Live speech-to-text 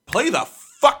Play the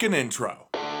fucking intro.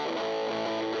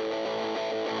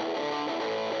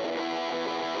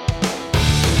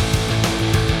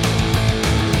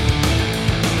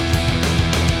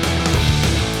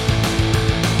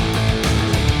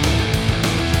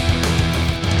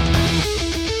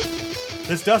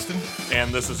 This is Dustin.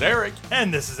 And this is Eric.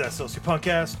 And this is SLC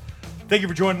Punkcast. Thank you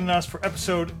for joining us for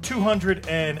episode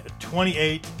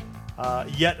 228.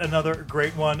 Yet another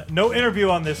great one. No interview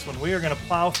on this one. We are going to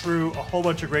plow through a whole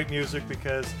bunch of great music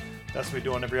because that's what we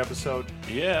do on every episode.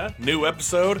 Yeah, new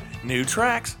episode, new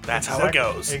tracks. That's how it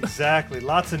goes. Exactly.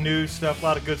 Lots of new stuff, a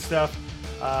lot of good stuff.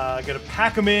 Going to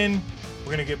pack them in.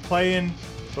 We're going to get playing.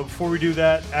 But before we do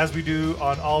that, as we do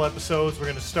on all episodes, we're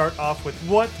going to start off with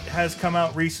what has come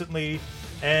out recently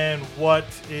and what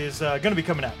is going to be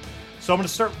coming out. So I'm going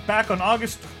to start back on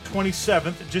August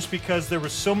 27th, just because there were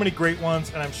so many great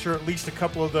ones, and I'm sure at least a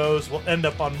couple of those will end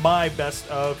up on my best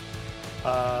of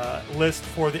list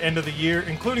for the end of the year,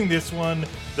 including this one.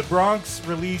 The Bronx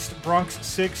released Bronx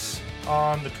 6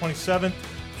 on the 27th.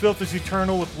 Filth is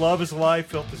Eternal with Love is Alive,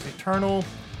 Filth is Eternal.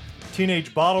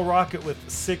 Teenage Bottle Rocket with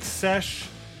Six Sesh.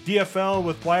 DFL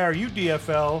with Why Are You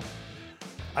DFL.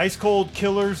 Ice Cold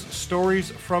Killers, Stories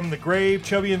from the Grave.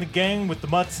 Chubby and the Gang with The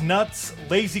Mutts Nuts.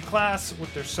 Lazy Class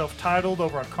with their self-titled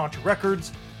over on Contra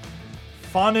Records.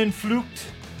 Fahnenflucht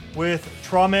with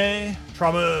Trauma.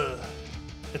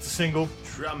 It's a single.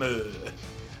 Trauma.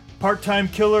 Part-Time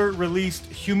Killer released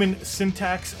Human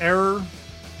Syntax Error.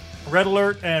 Red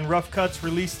Alert and Rough Cuts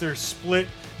released their split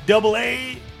Double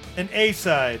A and A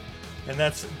side. And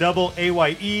that's double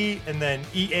AYE and then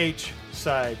EH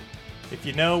side. If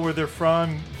you know where they're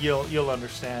from, you'll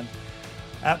understand.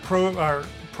 At Pro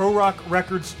Rock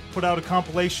Records put out a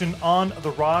compilation on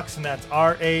the Rocks, and that's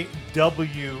RAWKS,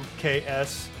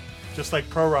 just like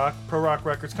Pro Rock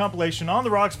Records compilation on the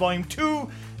Rocks Volume 2.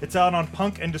 It's out on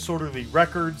Punk and Disorderly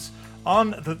Records.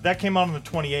 That came out on the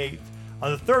 28th.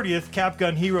 On the 30th,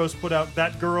 Capgun Heroes put out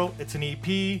That Girl. It's an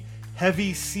EP.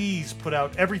 Heavy Seas put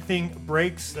out Everything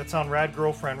Breaks. That's on Rad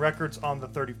Girlfriend Records on the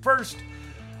 31st.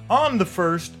 On the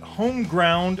 1st,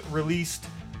 Homeground released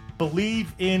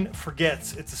Believe in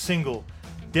Forgets. It's a single.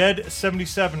 Dead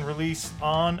 77 released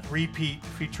on repeat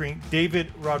featuring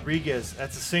David Rodriguez.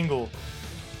 That's a single.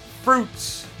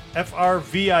 Fruits,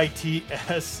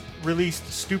 FRVITS,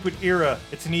 released Stupid Era.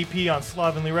 It's an EP on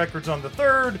Slovenly Records on the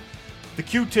 3rd. The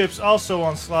Q-Tips, also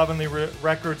on Slovenly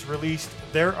Records, released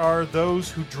There Are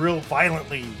Those Who Drill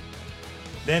Violently.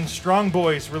 Then Strong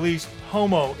Boys released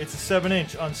Homo. It's a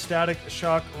 7-inch on Static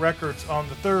Shock Records on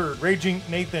the 3rd. Raging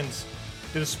Nathans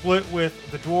did a split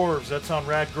with The Dwarves. That's on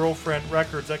Rad Girlfriend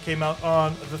Records. That came out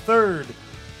on the 3rd.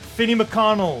 Finney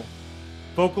McConnell,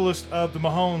 vocalist of the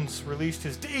Mahones, released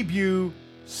his debut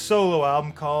solo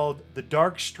album called The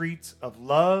Dark Streets of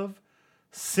Love.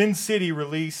 Sin City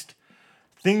released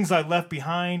Things I Left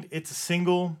Behind. It's a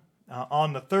single.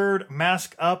 On the 3rd,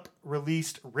 Mask Up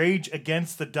released Rage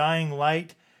Against the Dying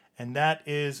Light, and that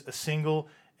is a single,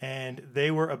 and they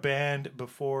were a band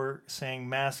before saying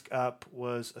Mask Up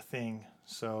was a thing,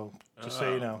 so just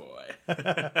so you know. Boy.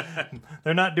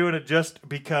 They're not doing it just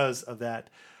because of that.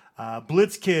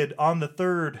 Blitzkid on the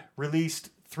 3rd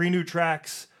released 3 new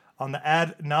tracks on the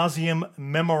Ad Nauseam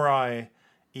Memori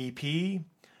EP.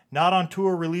 Not on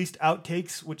Tour released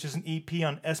Outtakes, which is an EP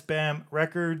on SBAM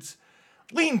Records.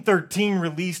 Lean 13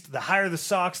 released The Higher the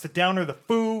Socks, The Downer the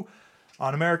Foo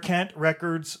on Americant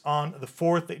Records on the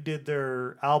 4th. They did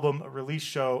their album release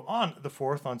show on the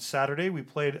 4th on Saturday. We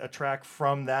played a track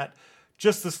from that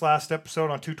just this last episode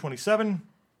on 227.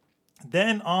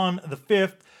 Then on the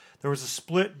 5th, there was a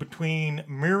split between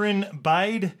Mirin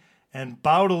Bide and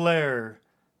Baudelaire.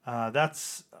 I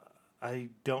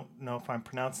don't know if I'm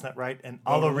pronouncing that right. And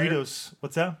Alaritos.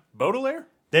 What's that? Baudelaire?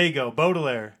 There you go,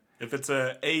 Baudelaire. If it's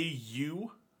a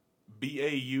A-U-B-A-U-D?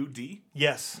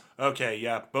 Yes. Okay,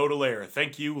 yeah, Baudelaire.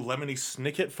 Thank you, Lemony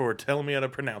Snicket, for telling me how to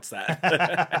pronounce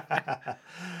that.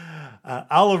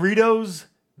 Alaritos,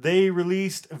 they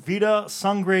released Vida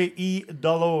Sangre y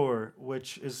Dolor,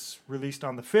 which is released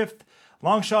on the 5th.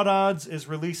 Longshot Odds is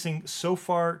releasing So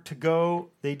Far To Go.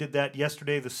 They did that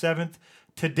yesterday, the 7th.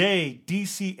 Today,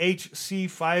 DCHC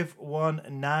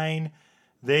 519,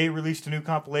 they released a new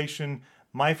compilation,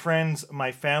 My Friends,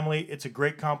 My Family. It's a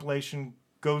great compilation,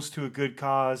 goes to a good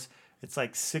cause. It's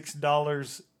like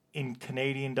 $6 in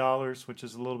Canadian dollars, which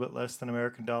is a little bit less than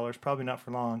American dollars. Probably not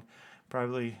for long.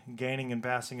 Probably gaining and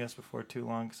passing us before too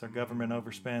long because our government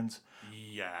overspends.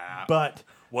 Yeah. But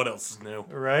what else is new?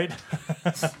 Right?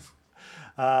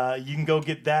 You can go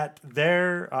get that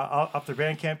there off their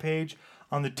Bandcamp page.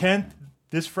 On the 10th,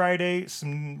 this Friday,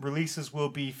 some releases will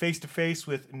be Face to Face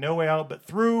with No Way Out But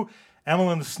Through Emil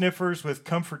and the Sniffers with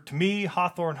Comfort to Me.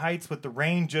 Hawthorne Heights with The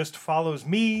Rain Just Follows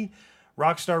Me.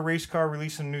 Rockstar Race Car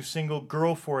releasing a new single,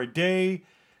 Girl for a Day.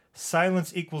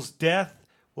 Silence Equals Death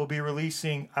will be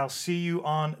releasing I'll See You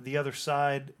on the Other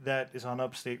Side. That is on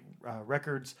Upstate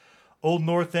Records. Old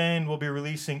North End will be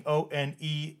releasing ONE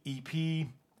EP.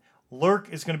 Lurk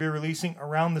is going to be releasing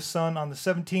Around the Sun on the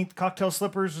 17th. Cocktail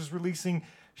Slippers is releasing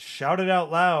Shout It Out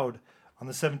Loud on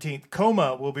the 17th.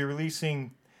 Coma will be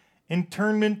releasing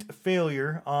Internment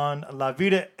Failure on La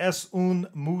Vida es un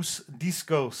Mus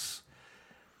Discos.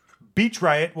 Beach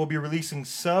Riot will be releasing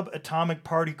Subatomic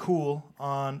Party Cool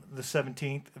on the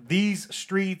 17th. These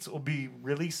Streets will be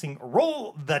releasing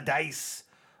Roll the Dice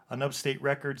on Upstate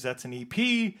Records. That's an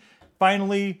EP.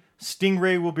 Finally,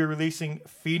 Stingray will be releasing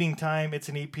Feeding Time. It's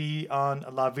an EP on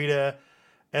La Vida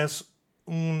es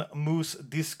un Mus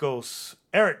Discos.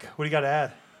 Eric, what do you got to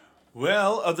add?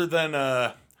 Well, other than,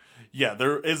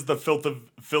 there is the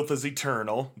Filth is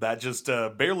Eternal. That just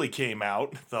barely came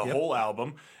out, the whole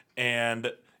album.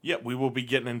 And, we will be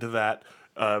getting into that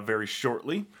very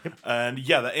shortly. Yep. And,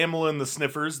 the Emil and the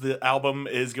Sniffers, the album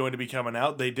is going to be coming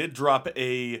out. They did drop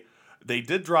a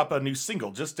new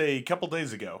single just a couple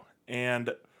days ago.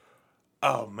 And,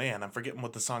 oh man, I'm forgetting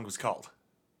what the song was called.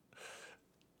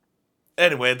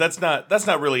 Anyway, that's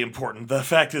not really important. The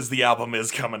fact is the album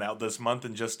is coming out this month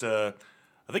in just, I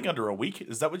think under a week.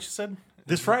 Is that what you said?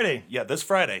 This Friday. Yeah, this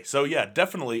Friday. So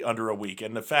definitely under a week.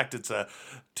 And the fact it's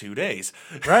 2 days.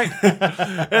 Right.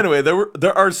 Anyway,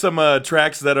 there are some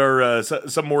tracks that are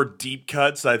some more deep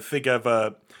cuts. I think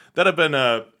that have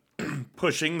been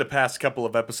pushing the past couple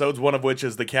of episodes. One of which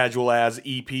is the Casual As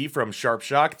EP from Sharp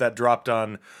Shock that dropped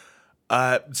on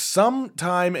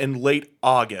sometime in late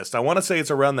August. I want to say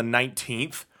it's around the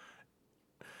 19th.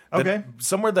 Okay.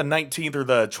 Somewhere the 19th or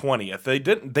the 20th. They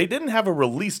didn't have a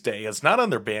release day. It's not on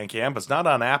their Bandcamp. It's not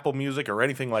on Apple Music or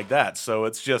anything like that. So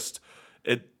it's just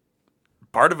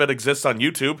part of it exists on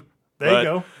YouTube. There you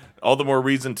go. All the more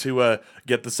reason to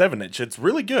get the 7-inch. It's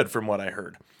really good from what I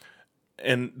heard.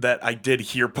 And that I did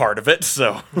hear part of it.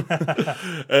 So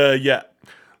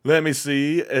let me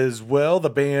see as well. The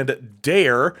band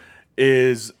Dare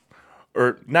has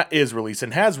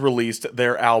released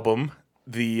their album,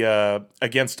 the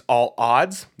Against All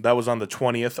Odds. That was on the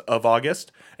 20th of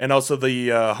August. And also the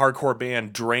hardcore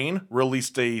band Drain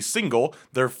released a single,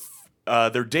 their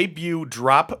debut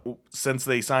drop since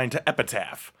they signed to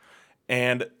Epitaph.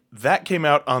 And that came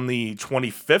out on the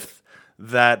 25th.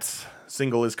 That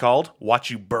single is called Watch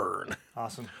You Burn.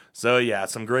 Awesome. So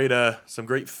some great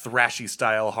thrashy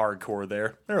style hardcore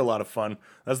there. They're a lot of fun.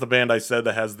 That's the band I said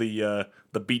that has the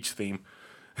beach theme.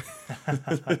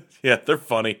 They're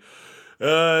funny.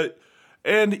 Also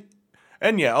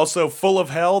Full of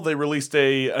Hell, they released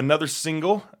another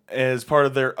single as part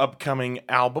of their upcoming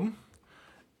album.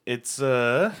 It's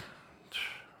I'm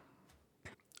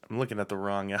looking at the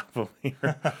wrong album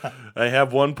here. I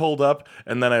have one pulled up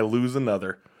and then I lose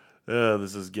another.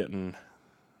 This is getting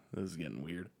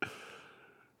weird.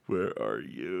 Where are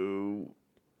you?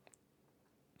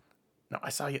 No, I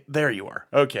saw you. There you are.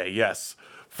 Okay, yes.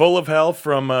 Full of Hell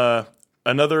from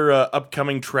another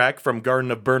upcoming track from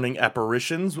Garden of Burning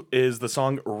Apparitions is the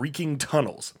song Reeking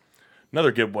Tunnels.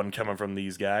 Another good one coming from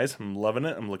these guys. I'm loving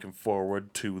it. I'm looking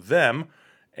forward to them.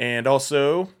 And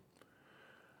also,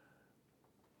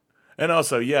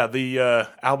 the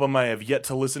album I have yet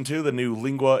to listen to, the new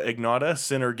Lingua Ignota,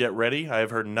 Sinner Get Ready. I have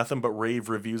heard nothing but rave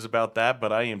reviews about that,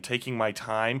 but I am taking my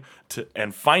time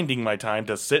and finding my time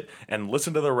to sit and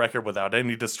listen to the record without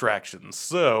any distractions.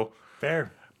 So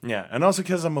fair. Yeah, and also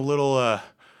because I'm a little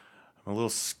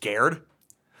scared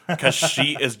because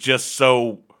she is just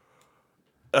so.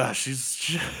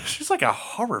 She's like a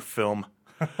horror film.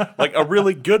 Like a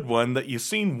really good one that you've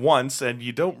seen once and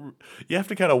you have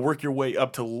to kind of work your way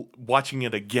up to watching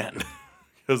it again.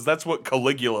 Because that's what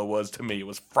Caligula was to me. It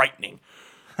was frightening.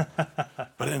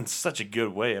 But in such a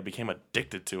good way, I became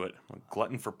addicted to it. A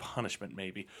glutton for punishment,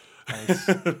 maybe. Nice.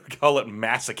 Call it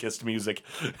masochist music.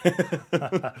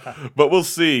 But we'll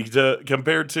see.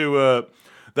 Compared to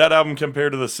that album,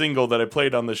 compared to the single that I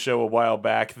played on the show a while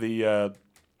back, the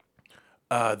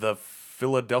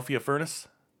Philadelphia Furnace.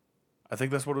 I think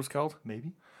that's what it was called.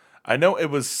 Maybe. I know it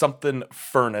was something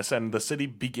furnace, and the city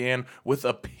began with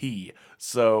a P,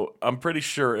 so I'm pretty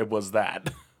sure it was that.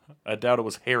 I doubt it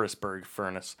was Harrisburg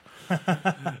Furnace.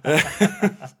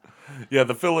 Yeah,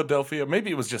 the Philadelphia,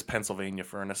 maybe it was just Pennsylvania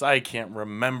Furnace. I can't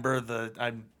remember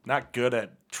I'm not good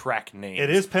at track names. It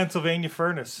is Pennsylvania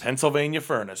Furnace. Pennsylvania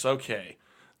Furnace, okay.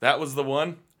 That was the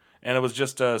one, and it was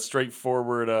just a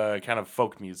straightforward kind of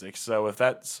folk music, so if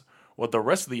that's what the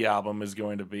rest of the album is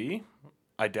going to be,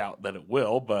 I doubt that it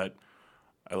will, but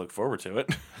I look forward to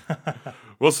it.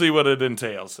 We'll see what it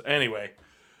entails. Anyway,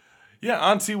 yeah,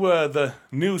 on to the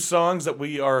new songs that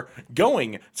we are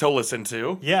going to listen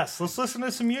to. Yes, let's listen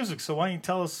to some music. So why don't you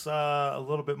tell us a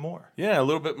little bit more? Yeah, a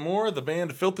little bit more. The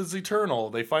band Filth is Eternal.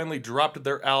 They finally dropped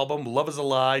their album, Love is a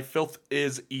Lie, Filth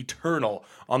is Eternal,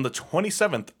 on the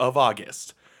 27th of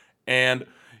August. And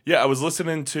yeah, I was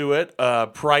listening to it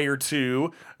prior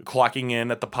to clocking in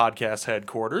at the podcast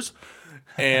headquarters.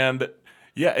 And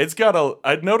yeah, it's got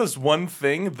I'd noticed one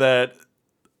thing that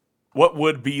what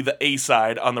would be the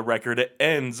A-side on the record, it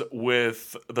ends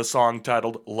with the song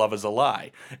titled Love is a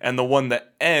Lie. And the one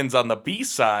that ends on the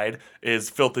B-side is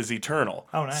Filth is Eternal.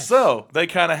 Oh, nice. So they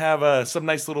kind of have some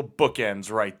nice little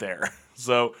bookends right there.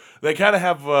 So they kind of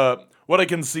have, what I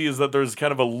can see is that there's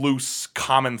kind of a loose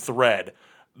common thread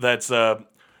that's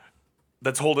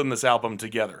holding this album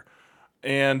together.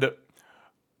 And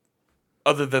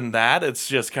other than that, it's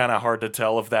just kind of hard to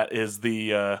tell if that is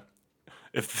the...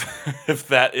 If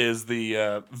that is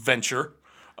the venture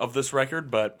of this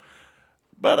record, but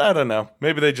I don't know.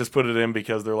 Maybe they just put it in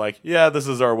because they're like, yeah, this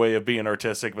is our way of being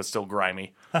artistic, but still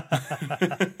grimy. I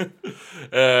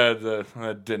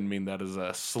didn't mean that as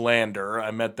a slander.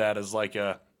 I meant that as like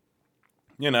the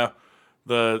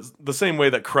same way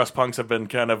that crust punks have been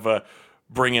kind of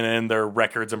bringing in their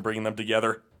records and bringing them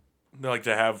together. They like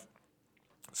to have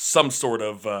some sort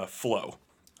of flow.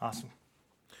 Awesome.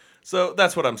 So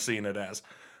that's what I'm seeing it as.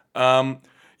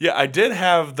 Yeah, I did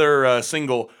have their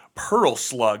single Pearl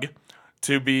Slug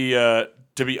to be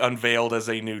unveiled as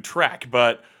a new track,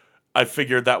 but I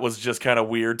figured that was just kind of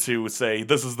weird to say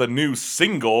this is the new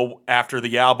single after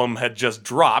the album had just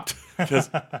dropped, because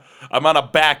I'm on a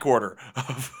back order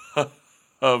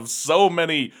of so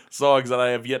many songs that I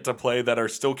have yet to play that are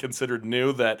still considered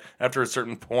new that after a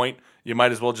certain point you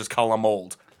might as well just call them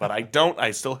old. But I don't.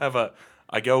 I still have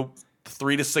I go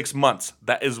 3 to 6 months.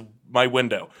 That is my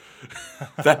window.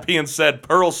 That being said,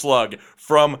 Pearl Slug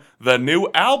from the new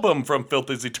album from Filth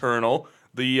is Eternal,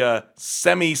 the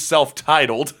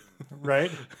semi-self-titled.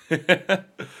 Right.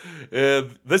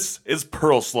 This is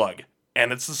Pearl Slug,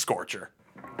 and it's a scorcher.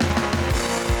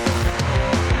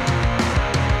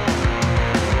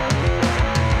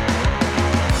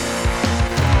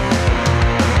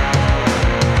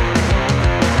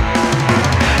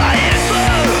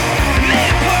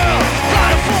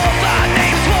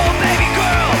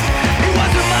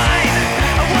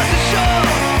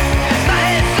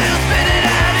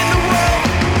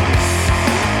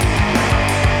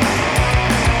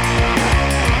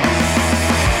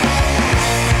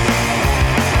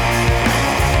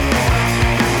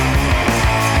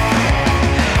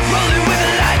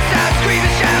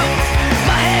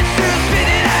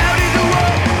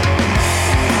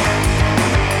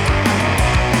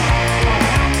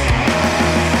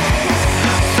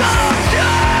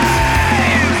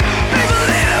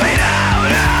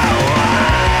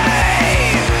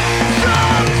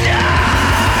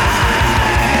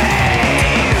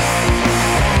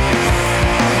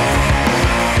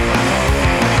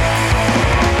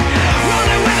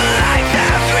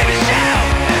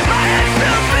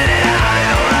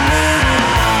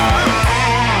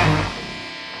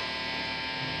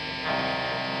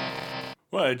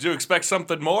 Did you expect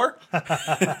something more?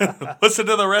 Listen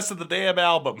to the rest of the damn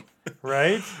album.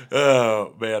 Right?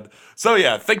 Oh, man. So,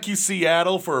 yeah, thank you,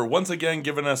 Seattle, for once again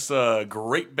giving us a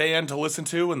great band to listen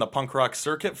to in the punk rock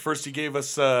circuit. First, you gave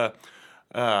us, who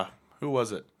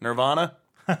was it? Nirvana?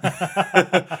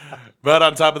 But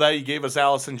on top of that, you gave us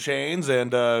Alice in Chains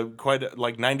and quite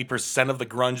like 90% of the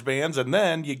grunge bands. And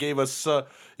then you gave us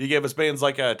bands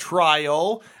like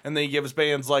Trial, and then you gave us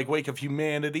bands like Wake of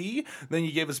Humanity. Then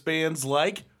you gave us bands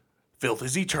like Filth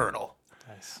is Eternal.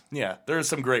 Nice. Yeah, there's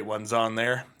some great ones on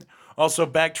there. Also,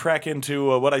 backtrack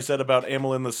into what I said about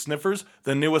Amyl and the Sniffers.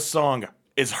 The newest song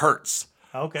is Hertz.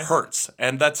 Okay. Hertz,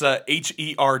 and that's Hertz,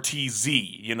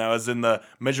 you know, as in the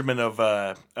measurement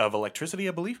of electricity,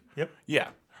 I believe. Yep. Yeah,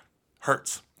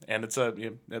 Hertz, and it's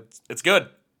good.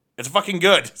 It's fucking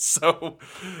good. So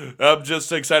I'm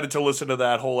just excited to listen to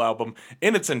that whole album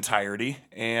in its entirety,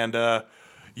 and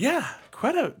yeah,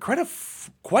 quite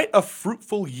a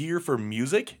fruitful year for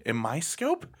music in my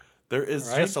scope. There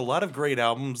is just a lot of great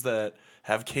albums that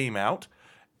have came out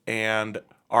and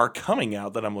are coming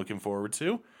out that I'm looking forward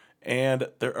to. And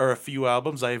there are a few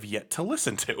albums I have yet to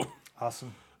listen to.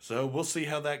 Awesome. So we'll see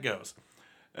how that goes.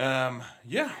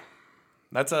 Yeah,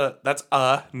 that's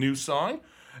a new song,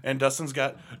 and Dustin's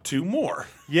got two more.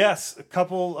 Yes, a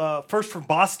couple. First from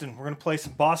Boston, we're gonna play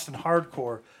some Boston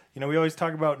hardcore. You know, we always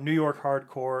talk about New York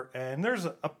hardcore, and there's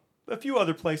a few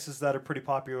other places that are pretty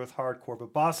popular with hardcore,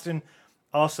 but Boston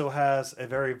also has a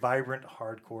very vibrant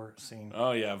hardcore scene.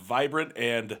 Oh yeah, vibrant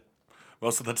and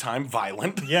most of the time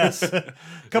violent. Yes, a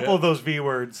couple of those V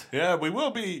words. Yeah,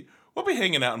 we'll be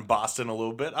hanging out in Boston a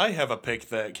little bit. I have a pick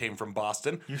that came from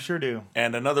Boston, You sure do.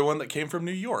 and another one that came from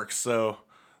New York. So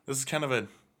this is kind of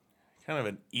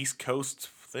an East Coast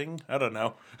thing. I don't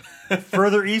know.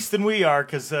 Further east than we are,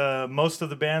 because most of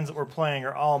the bands that we're playing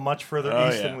are all much further Oh,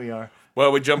 east yeah. than we are.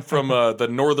 Well, we jumped from the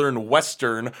northern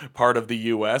western part of the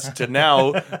U.S. to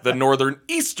now the northern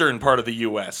eastern part of the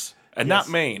U.S. and Yes. not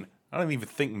Maine. I don't even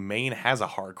think Maine has a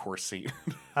hardcore scene.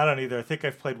 I don't either. I think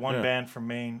I've played one Yeah. band from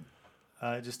Maine.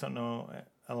 I just don't know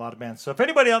a lot of bands. So if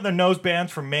anybody out there knows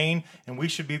bands from Maine and we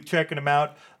should be checking them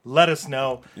out, let us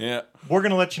know. Yeah. We're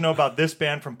going to let you know about this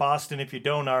band from Boston if you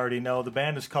don't already know. The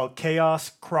band is called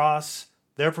Chaos Cross.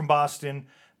 They're from Boston.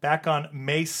 Back on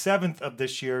May 7th of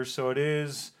this year. So it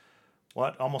is,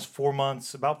 almost 4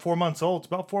 months. About 4 months old. It's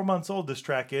about 4 months old, this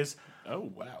track is.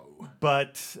 Oh, wow.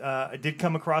 But I did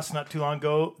come across not too long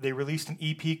ago. They released an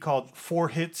EP called 4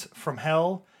 Hits from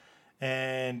Hell.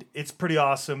 And it's pretty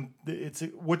awesome. It's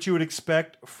what you would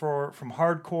expect from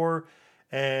hardcore.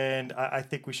 And I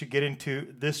think we should get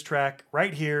into this track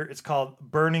right here. It's called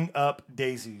Burning Up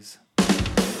Daisies.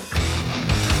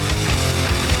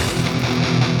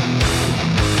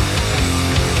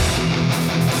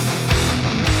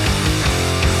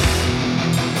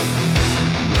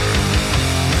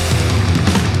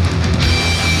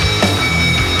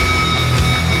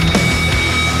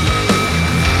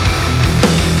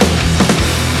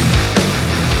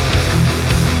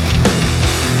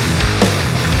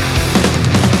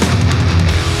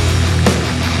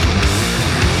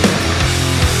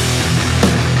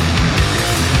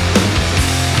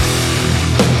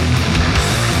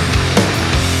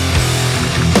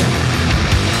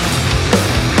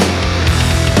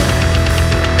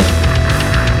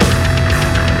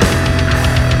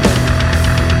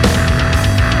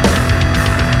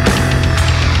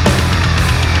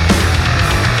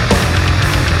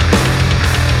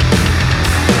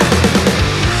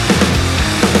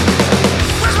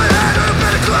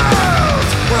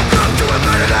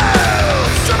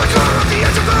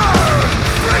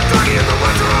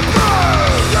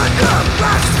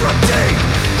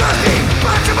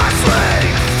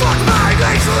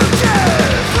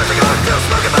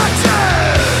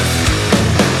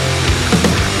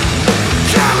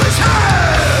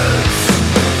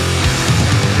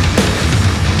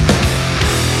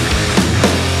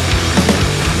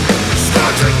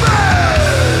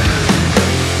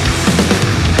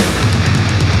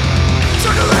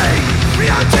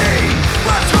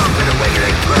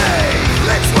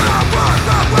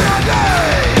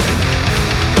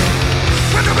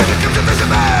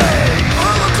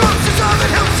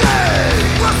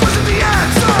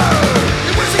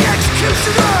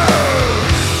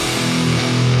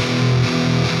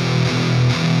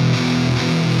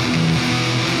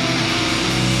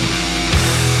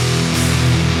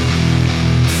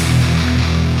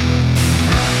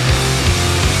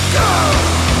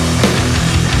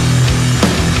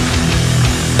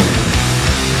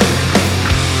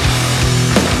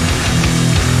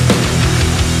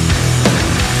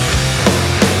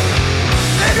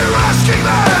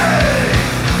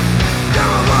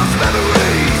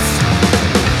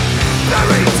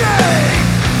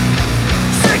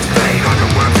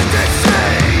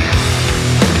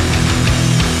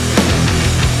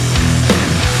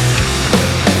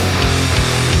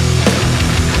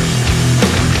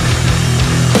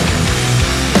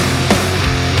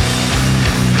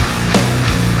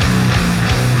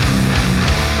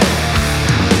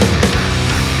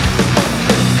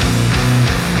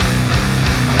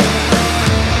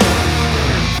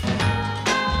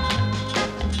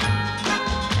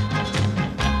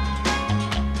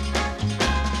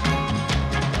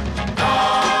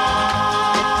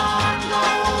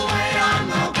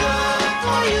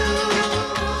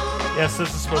 Yes,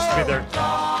 this is supposed to be there.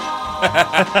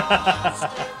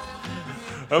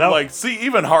 I'm like, see,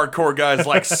 even hardcore guys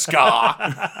like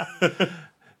ska.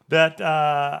 That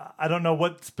I don't know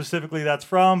what specifically that's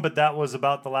from, but that was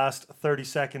about the last 30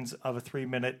 seconds of a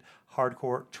 3-minute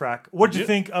hardcore track. What'd you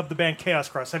think of the band Chaos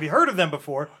Cross? Have you heard of them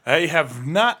before? I have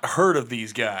not heard of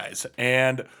these guys,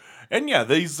 and yeah,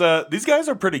 these guys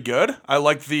are pretty good. I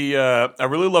like I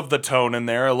really love the tone in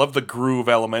there. I love the groove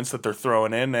elements that they're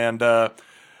throwing in,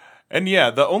 and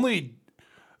yeah, the only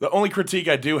critique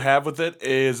I do have with it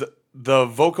is the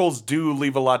vocals do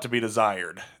leave a lot to be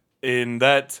desired. In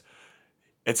that,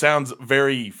 it sounds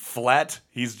very flat.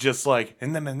 He's just like,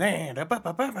 like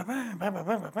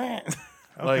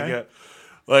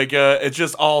it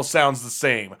just all sounds the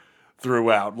same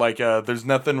throughout. Like there's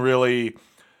nothing really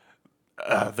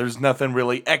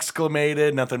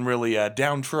exclamated, nothing really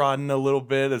downtrodden a little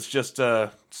bit. It's just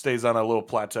stays on a little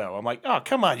plateau. I'm like, oh,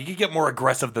 come on, you can get more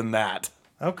aggressive than that.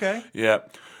 Okay. Yeah.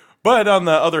 But on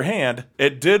the other hand,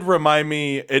 it did remind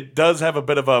me, it does have a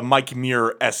bit of a Mike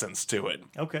Muir essence to it.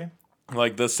 Okay.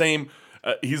 Like the same,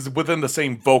 he's within the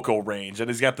same vocal range, and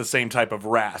he's got the same type of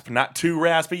rasp. Not too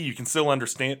raspy, you can still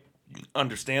understand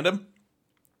him.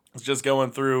 It's just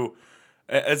going through,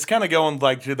 it's kind of going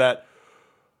like to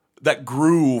that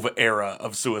groove era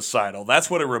of Suicidal. That's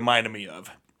what it reminded me of.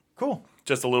 Cool.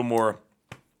 Just a little more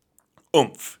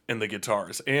oomph in the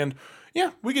guitars. And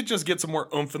yeah, we could just get some more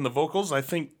oomph in the vocals. I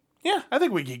think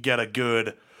we could get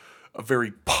a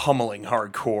very pummeling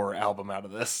hardcore album out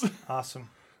of this. Awesome.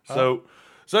 So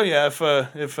yeah,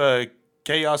 if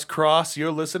Chaos Cross,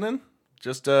 you're listening,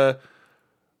 just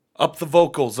up the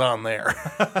vocals on there.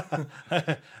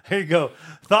 Here you go.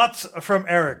 Thoughts from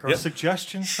Eric or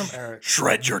suggestions from Eric.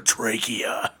 Shred your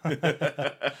trachea.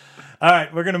 All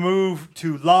right, we're going to move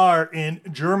to Lahr in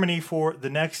Germany for the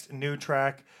next new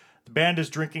track. The band is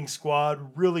Drinking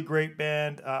Squad. Really great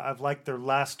band. I've liked their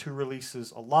last two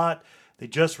releases a lot. They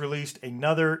just released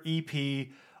another EP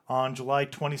on July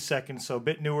 22nd, so a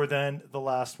bit newer than the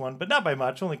last one, but not by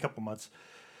much, only a couple months.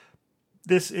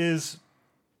 This is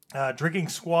Drinking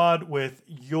Squad with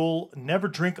You'll Never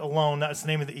Drink Alone. That's the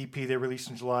name of the EP they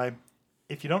released in July.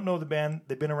 If you don't know the band,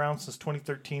 they've been around since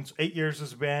 2013, so 8 years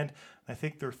as a band. I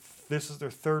think this is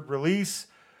their third release.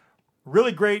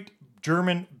 Really great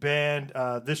German band.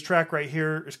 This track right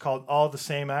here is called All the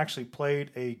Same. I actually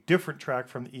played a different track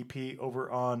from the EP over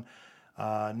on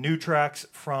new tracks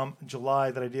from July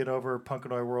that I did over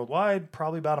Punkanoid Worldwide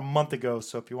probably about a month ago.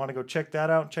 So if you want to go check that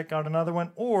out, check out another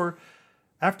one. Or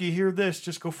after you hear this,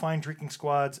 just go find Drinking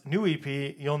Squad's new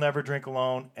EP, You'll Never Drink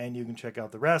Alone, and you can check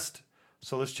out the rest.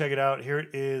 So let's check it out. Here it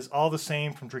is, All the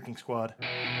Same from Drinking Squad.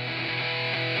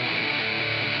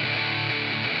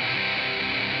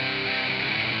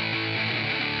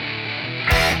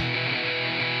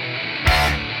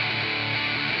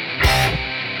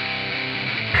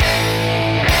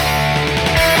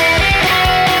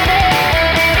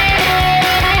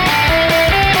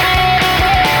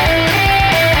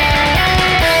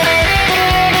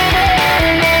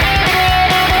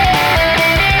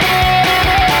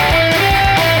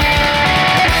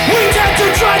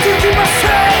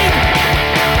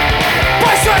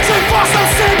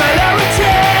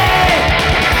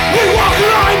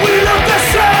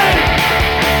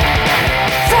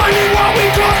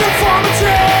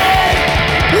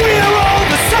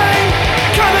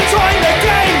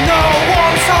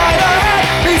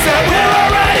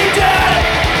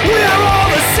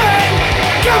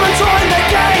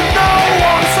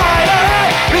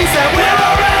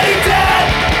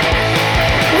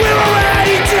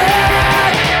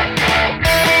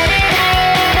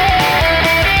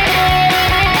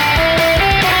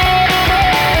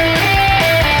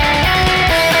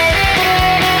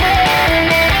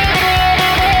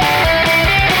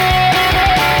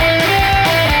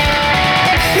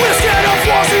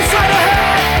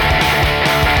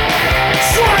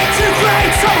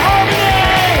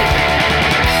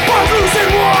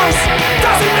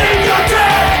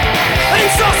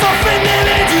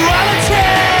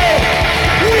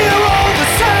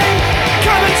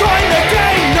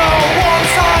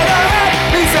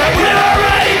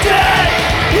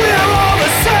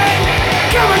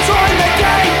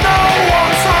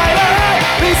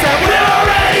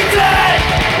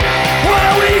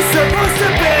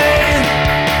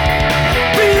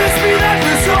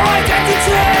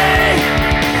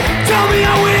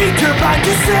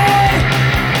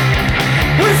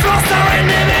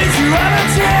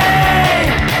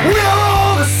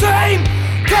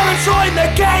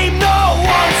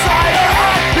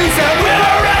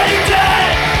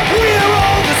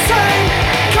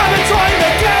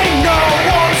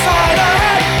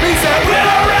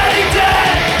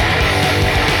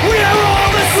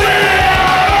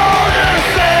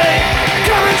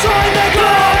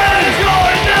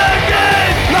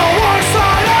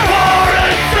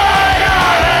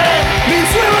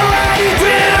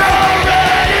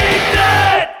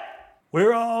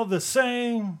 The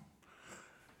same.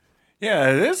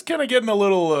 Yeah, it is kind of getting a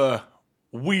little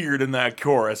weird in that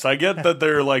chorus. I get that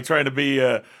they're like trying to be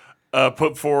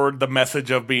put forward the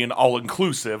message of being all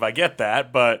inclusive. I get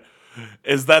that, but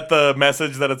is that the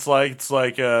message that it's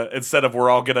like instead of we're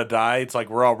all gonna die, it's like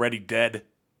we're already dead.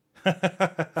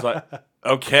 It's like,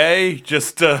 okay,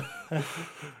 just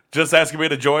asking me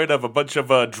to join of a bunch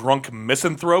of drunk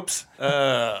misanthropes.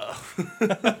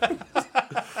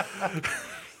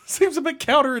 Seems a bit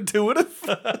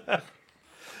counterintuitive.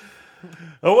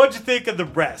 What'd you think of the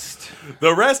rest?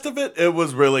 The rest of it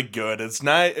was really good. It's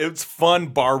nice. It's fun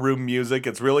barroom music.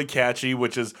 It's really catchy,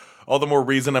 which is all the more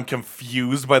reason I'm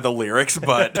confused by the lyrics.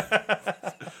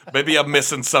 But maybe I'm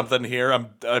missing something here. I'm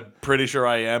pretty sure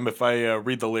I am. If I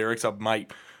read the lyrics, I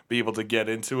might be able to get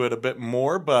into it a bit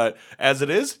more. But as it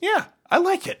is, yeah, I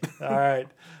like it. All right.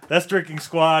 That's Drinking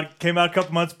Squad. Came out a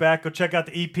couple months back. Go check out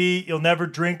the EP, You'll Never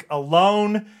Drink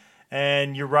Alone.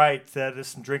 And you're right. That is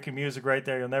some drinking music right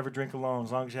there. You'll never drink alone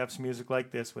as long as you have some music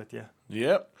like this with you.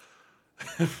 Yep.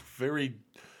 Very...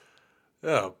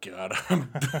 Oh, God. I'm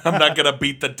not going to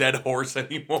beat the dead horse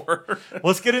anymore.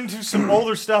 Let's get into some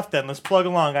older stuff then. Let's plug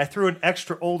along. I threw an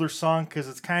extra older song because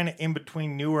it's kind of in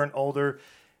between newer and older.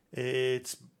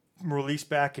 It's released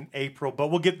back in April, but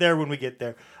we'll get there when we get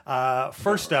there.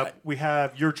 First up, we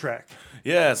have your track.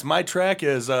 Yes, my track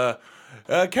is kind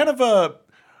of a...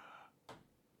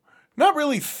 Not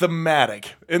really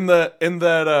thematic. In that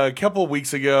a couple of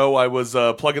weeks ago, I was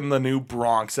plugging the new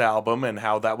Bronx album and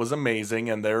how that was amazing,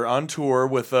 and they're on tour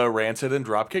with Rancid and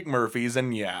Dropkick Murphys,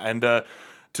 and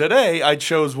today I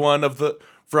chose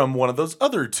from one of those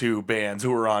other two bands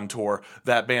who were on tour.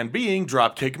 That band being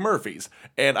Dropkick Murphys,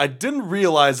 and I didn't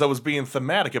realize I was being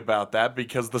thematic about that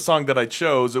because the song that I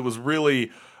chose it was really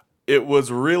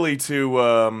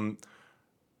to.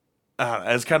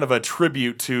 As kind of a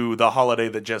tribute to the holiday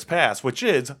that just passed, which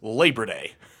is Labor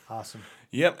Day. Awesome.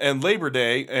 Yep, and Labor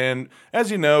Day, and as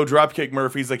you know, Dropkick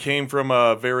Murphys, they came from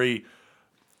a very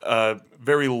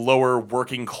lower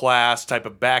working class type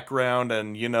of background,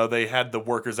 and they had the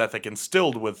workers' ethic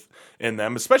instilled in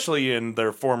them, especially in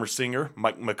their former singer,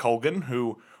 Mike McColgan,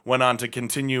 who went on to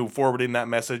continue forwarding that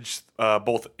message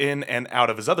both in and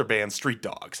out of his other band, Street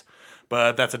Dogs.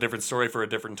 But that's a different story for a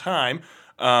different time.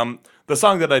 The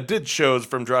song that I did chose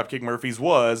from Dropkick Murphys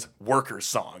was Workers'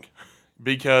 Song.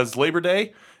 Because Labor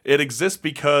Day, it exists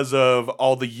because of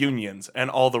all the unions and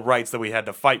all the rights that we had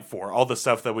to fight for. All the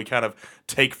stuff that we kind of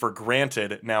take for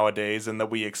granted nowadays and that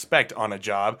we expect on a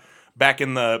job. Back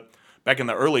in the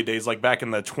early days, like back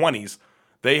in the 20s,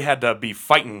 they had to be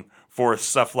fighting for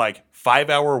stuff like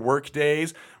 5-hour work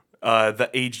days, the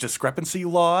age discrepancy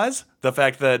laws, the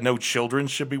fact that no children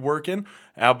should be working,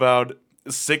 how about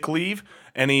sick leave,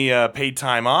 any paid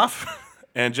time off,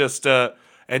 and just the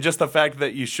fact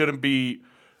that you shouldn't be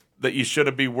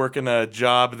working a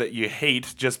job that you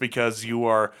hate just because you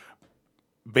are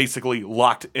basically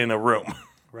locked in a room.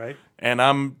 Right. And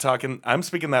I'm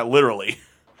speaking that literally.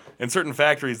 In certain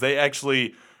factories, they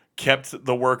actually kept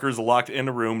the workers locked in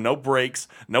a room, no breaks,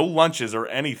 no lunches or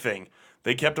anything.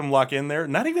 They kept them locked in there,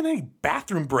 not even any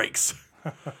bathroom breaks.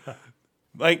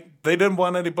 Like, they didn't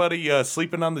want anybody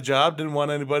sleeping on the job, didn't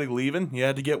want anybody leaving. You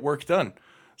had to get work done.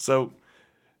 So,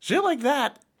 shit like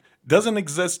that doesn't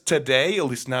exist today, at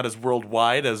least not as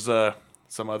worldwide as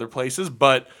some other places,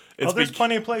 but... there's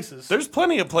plenty of places. There's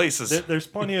plenty of places. There's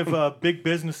plenty of big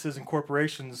businesses and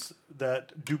corporations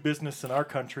that do business in our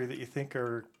country that you think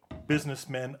are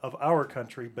businessmen of our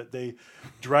country, but they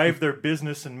drive their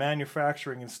business and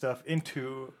manufacturing and stuff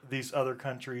into these other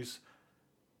countries.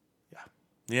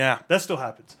 Yeah. That still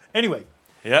happens. Anyway.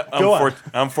 Yeah,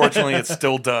 unfortunately, it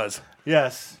still does.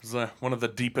 Yes. It's one of the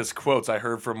deepest quotes I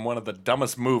heard from one of the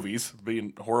dumbest movies,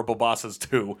 being Horrible Bosses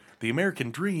 2. The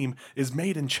American dream is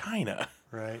made in China.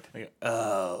 Right. Like,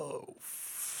 oh,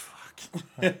 fuck.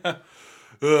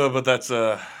 But that's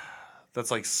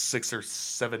like 6 or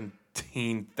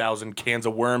 17,000 cans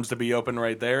of worms to be open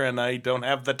right there, and I don't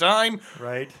have the time.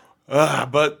 Right.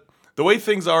 But the way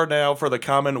things are now for the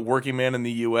common working man in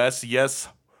the U.S., yes,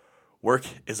 work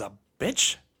is a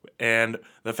bitch. And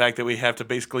the fact that we have to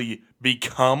basically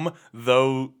become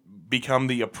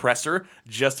the oppressor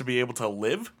just to be able to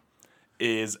live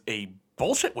is a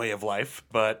bullshit way of life.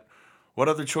 But what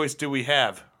other choice do we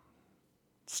have?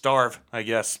 Starve, I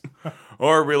guess.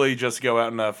 Or really just go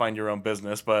out and find your own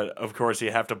business. But of course,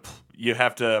 you have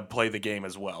to play the game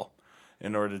as well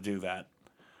in order to do that.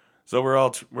 So we're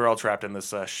all trapped in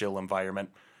this shill environment,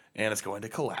 and it's going to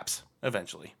collapse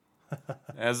eventually,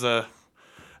 as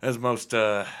most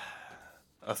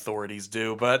authorities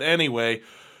do. But anyway,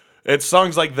 it's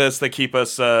songs like this that keep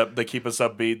us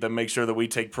upbeat, that make sure that we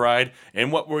take pride in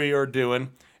what we are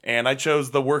doing. And I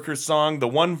chose the Workers' Song, the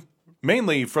one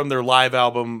mainly from their live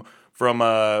album from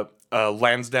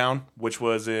Lansdowne, which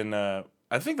was in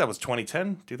I think that was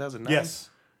 2010, 2009. Yes.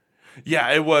 Yeah,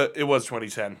 it was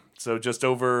 2010. So just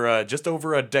over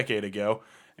a decade ago.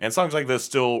 And songs like this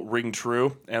still ring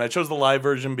true. And I chose the live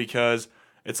version because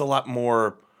it's a lot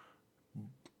more,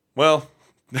 well,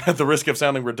 at the risk of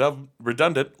sounding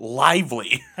redundant,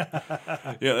 lively.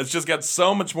 It's just got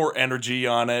so much more energy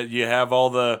on it. You have all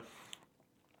the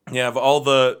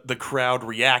crowd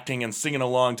reacting and singing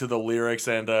along to the lyrics,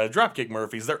 and Dropkick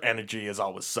Murphys, their energy is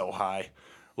always so high.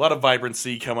 A lot of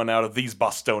vibrancy coming out of these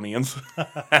Bostonians.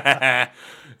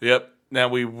 Yep. Now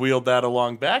we wheeled that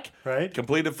along back. Right.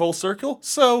 Completed full circle.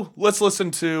 So let's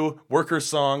listen to Worker's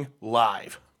song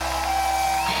live.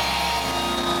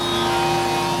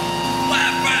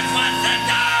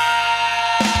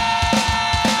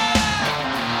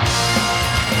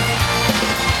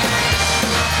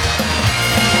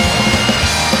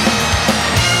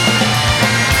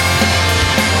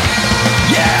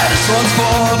 This one's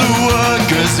for the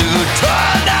workers who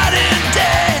toil night and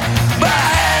day, by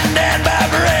hand and by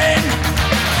brain,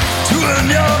 to earn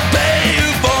your pay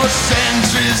for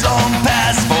centuries on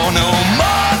past, for no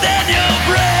more than your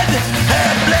bread,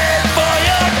 have bled for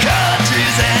your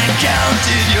countries and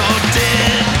counted your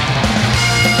dead.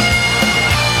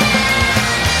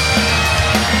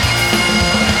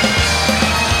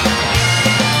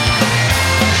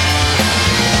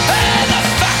 And the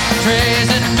factories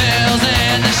and mills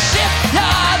and the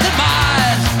shipyards and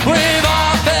mines, we've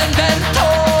often been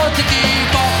told to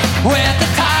keep up with the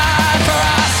tide, for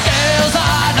our scales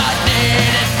are not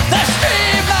needed. They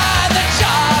streamline the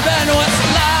job, and what's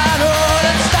line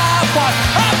wouldn't stop one.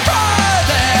 I'm proud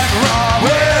they're wrong.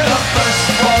 We're the first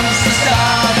ones to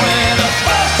stop. We're the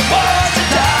first ones to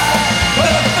die.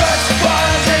 We're the first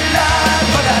ones in line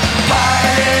for that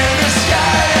pie in the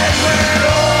sky, and we're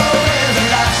always the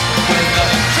last with the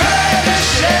train to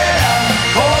share.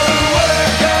 For the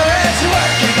worker is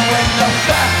working when the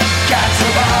fat cat's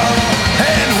about,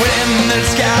 and when the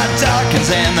sky darkens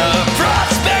and the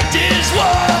prospect is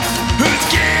war, who's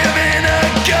given a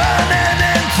gun and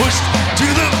then pushed to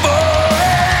the floor,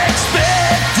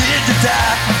 expected to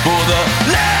die for the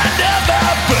land of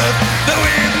our birth, though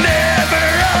we've never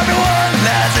owned one.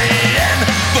 That's the end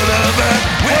for the birth.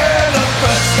 We're the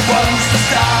first ones to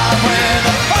stop. We're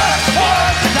the first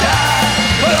ones to die.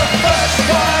 We're the first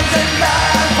ones in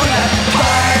line for that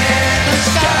pie in the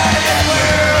sky, and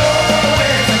we're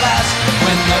always the last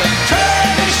when the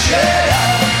train is shut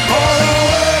out. For the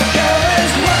worker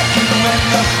is working when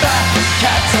the fat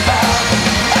cat's about.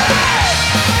 Hey!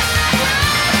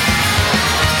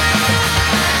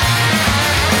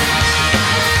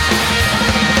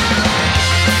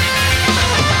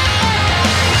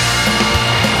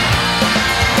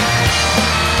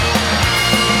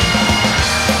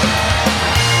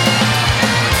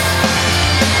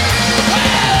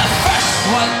 We're the first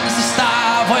ones to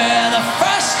starve, we're the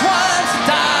first ones to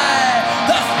die,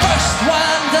 the first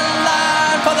ones in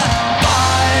line for the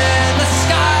pie in the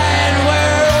sky, and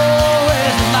we're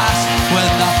always last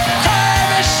when the time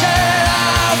is shut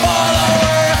out. For the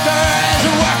worker is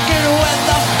working when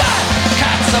the fat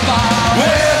cat's about.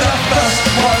 We're the first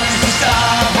ones to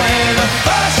starve, we're the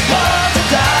first ones to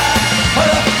die,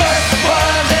 we're the first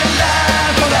ones in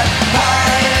line for that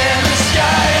pie in the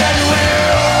sky, and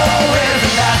we're always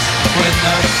last when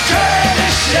the train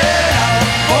is shut out.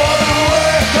 For the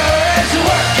worker is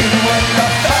working when the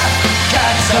fat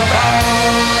cat's about.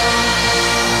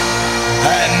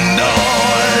 And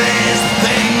all these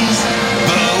things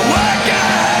the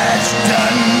worker's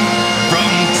done,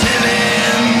 from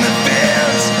tilling the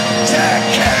fields to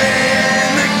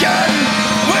carrying the gun,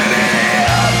 whipping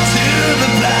up to the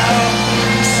plow,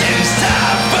 since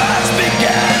time first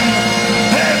began.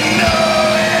 And no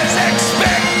is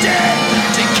expected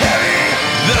to carry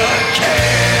the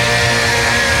cane.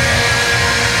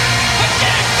 But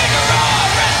King Figueroa,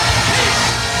 rest in peace.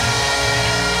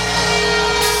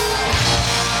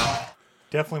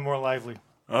 Definitely more lively.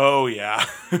 Oh yeah.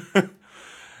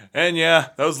 And yeah,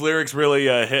 those lyrics really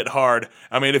hit hard.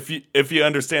 I mean, if you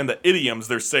understand the idioms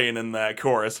they're saying in that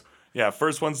chorus, yeah,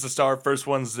 first ones to starve, first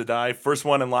ones to die, first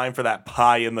one in line for that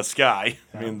pie in the sky.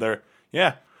 I mean, they're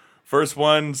first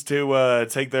ones to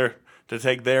take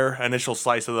their initial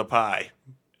slice of the pie,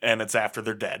 and it's after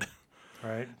they're dead.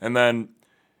 Right. And then,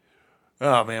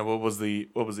 oh man, what was the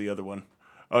other one?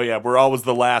 Oh yeah, we're always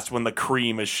the last when the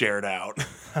cream is shared out.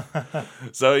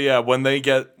 So yeah, when they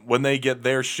get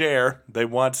their share, they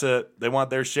want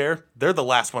their share. They're the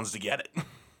last ones to get it.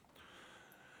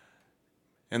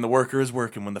 And the worker is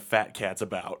working when the fat cat's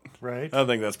about. Right. I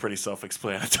think that's pretty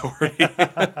self-explanatory.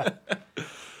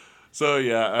 So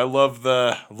yeah, I love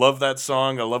that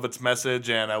song. I love its message,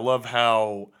 and I love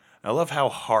how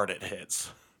hard it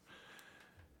hits.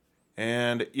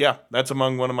 And yeah, that's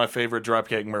among one of my favorite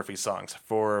Dropkick Murphys songs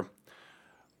for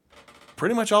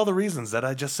pretty much all the reasons that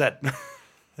I just said.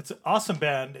 It's an awesome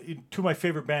band. Two of my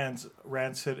favorite bands,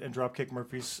 Rancid and Dropkick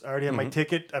Murphys. I already have my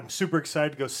ticket. I'm super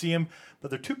excited to go see them.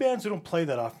 But they're two bands who don't play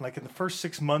that often. Like in the first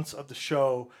 6 months of the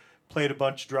show, played a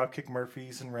bunch of Dropkick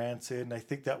Murphys and Rancid. And I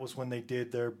think that was when they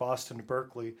did their Boston to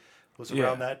Berkeley. Was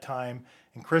around that time.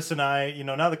 And Chris and I,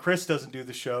 now that Chris doesn't do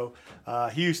the show,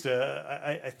 he used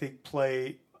to, I think,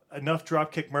 play enough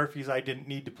Dropkick Murphys. I didn't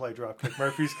need to play Dropkick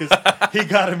Murphys because he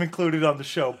got him included on the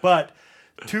show. But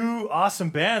two awesome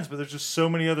bands, but there's just so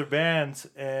many other bands,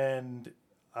 and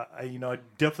I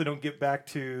definitely don't get back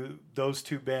to those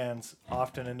two bands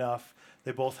often enough.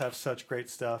 They both have such great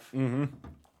stuff.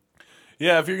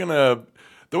 Yeah, if you're gonna,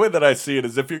 the way that I see it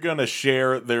is, if you're gonna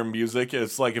share their music,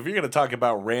 it's like if you're gonna talk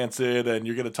about Rancid and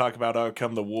you're gonna talk about Out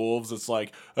Come the Wolves, it's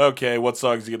like, okay, what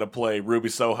songs are you gonna play? Ruby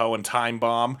Soho and Time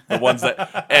Bomb, the ones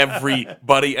that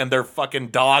everybody and their fucking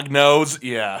dog knows.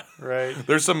 Yeah, Right.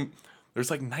 There's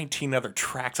like 19 other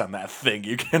tracks on that thing.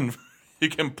 You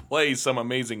can play some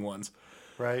amazing ones.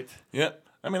 Right. Yeah.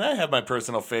 I mean, I have my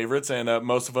personal favorites, and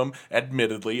most of them,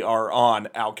 admittedly, are on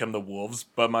Out Come the Wolves.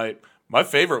 But my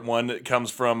favorite one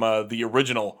comes from the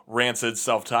original Rancid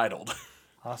self-titled.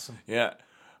 Awesome. Yeah.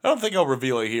 I don't think I'll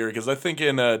reveal it here, because I think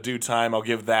in due time I'll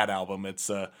give that album its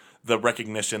the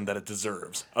recognition that it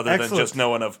deserves, other than just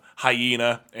knowing of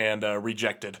Hyena and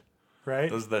Rejected.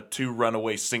 Right. Those are the two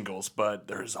runaway singles, but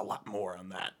there's a lot more on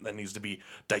that needs to be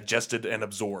digested and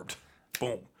absorbed.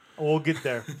 Boom. We'll get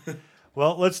there.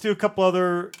 Well, let's do a couple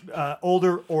other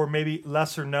older or maybe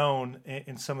lesser known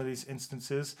in some of these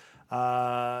instances.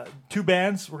 Two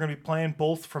bands we're going to be playing,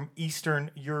 both from Eastern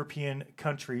European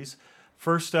countries.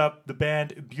 First up, the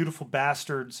band Beautiful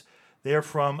Bastards. They're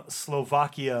from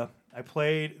Slovakia. I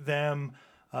played them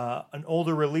an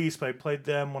older release, but I played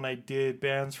them when I did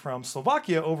bands from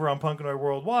Slovakia over on Punkanoi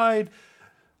Worldwide.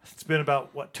 It's been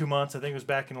about, 2 months? I think it was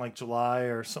back in like July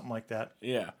or something like that.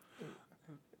 Yeah.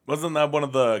 Wasn't that one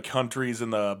of the countries in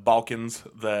the Balkans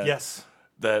that Yes.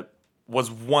 that was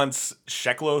once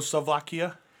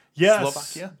Czechoslovakia? Yes.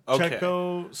 Slovakia? Okay.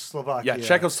 Czechoslovakia. Yeah,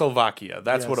 Czechoslovakia.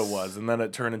 That's what it Yes. was. And then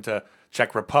it turned into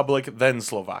Czech Republic, then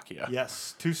Slovakia.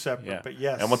 Yes. Two separate, but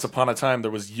yes. And once upon a time,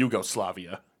 there was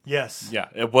Yugoslavia. Yes. Yeah,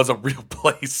 it was a real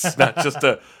place. It's not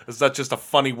just a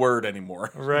funny word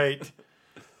anymore. Right.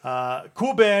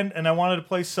 Cool band, and I wanted to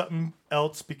play something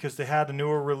else because they had a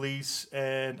newer release,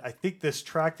 and I think this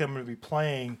track that I'm going to be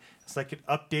playing is like an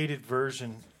updated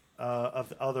version of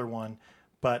the other one.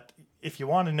 But if you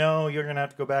want to know, you're going to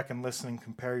have to go back and listen and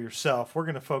compare yourself. We're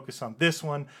going to focus on this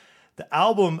one. The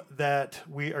album that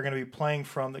we are going to be playing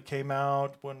from that came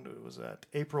out, when was that?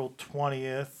 April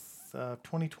 20th,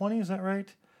 2020, is that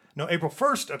right? No, April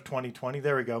 1st of 2020.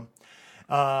 There we go.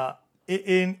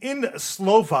 In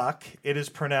Slovak, it is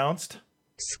pronounced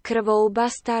S krvou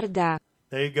bastarda.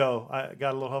 There you go. I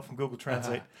got a little help from Google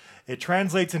Translate. It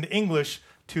translates into English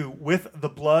to "with the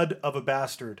blood of a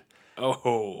bastard."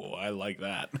 Oh, I like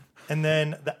that. And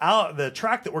then the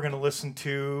track that we're going to listen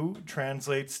to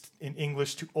translates in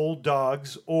English to "old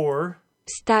dogs" or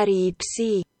Starí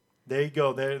psi. There you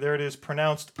go. There it is,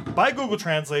 pronounced by Google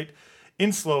Translate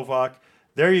in Slovak.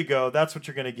 There you go. That's what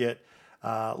you're going to get.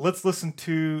 Let's listen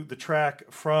to the track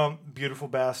from Beautiful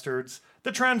Bastards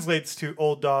that translates to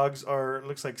 "old dogs," or it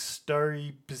looks like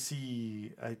 "Starý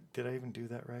psi." Did I even do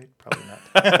that right? Probably not.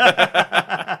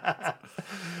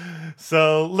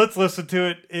 So let's listen to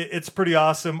it. It's pretty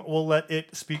awesome. We'll let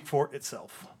it speak for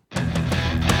itself.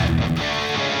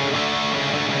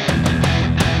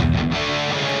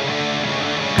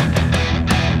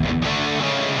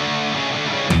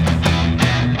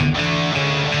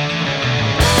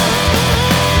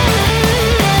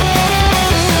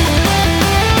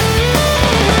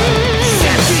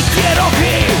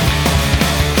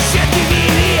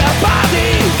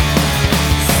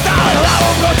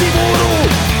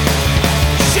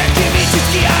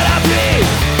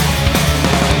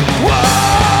 Whoa!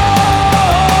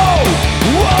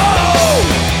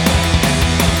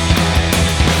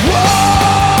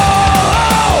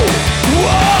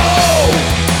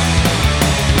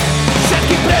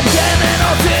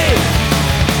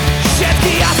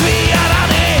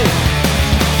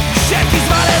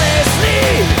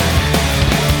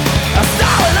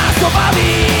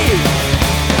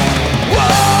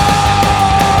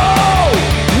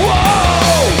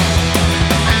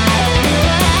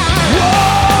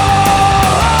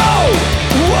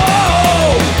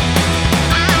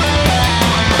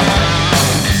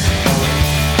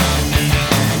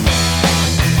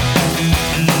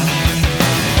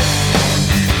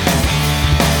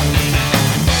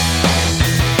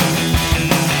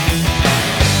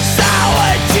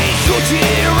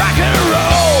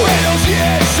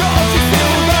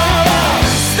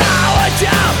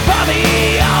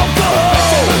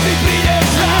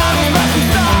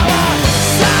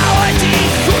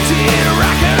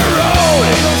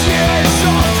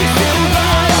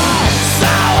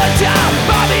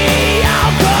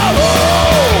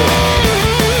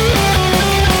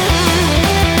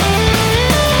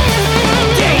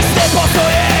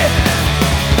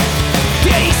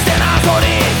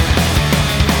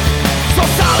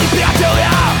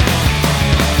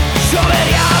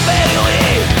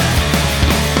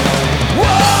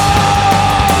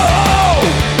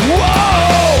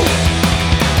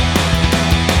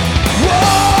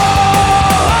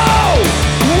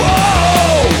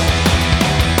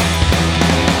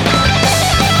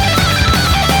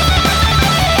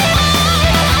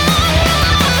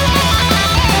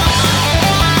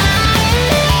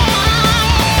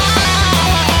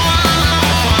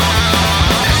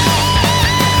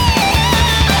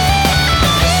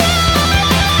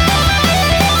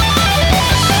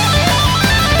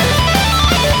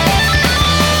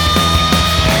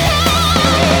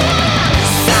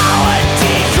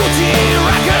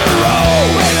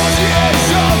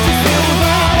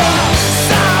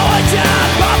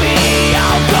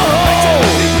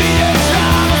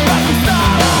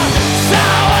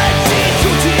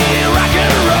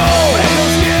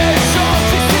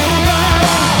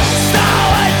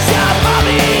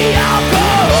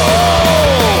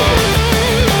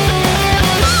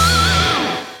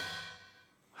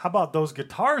 about those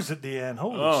guitars at the end?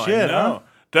 Holy Oh, shit, I know.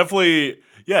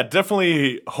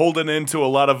 Definitely holding into a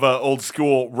lot of old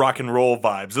school rock and roll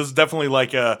vibes. This is definitely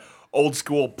like a old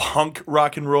school punk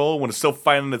rock and roll when it's still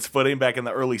finding its footing back in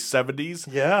the early 70s.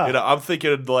 Yeah. I'm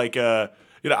thinking like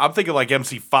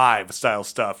MC5 style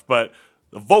stuff, but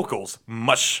the vocals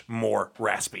much more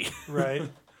raspy. Right.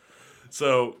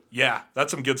 So, yeah,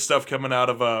 that's some good stuff coming out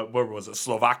of where was it?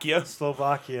 Slovakia.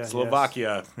 Slovakia.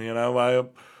 Slovakia. You know, I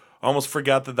almost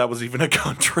forgot that was even a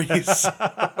country. Yes.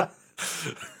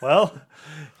 Well,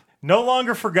 no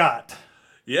longer forgot.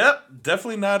 Yep,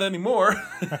 definitely not anymore.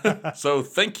 So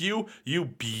thank you, you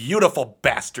beautiful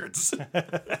bastards.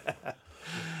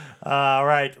 All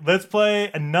right, let's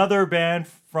play another band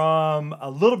from a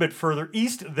little bit further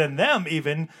east than them,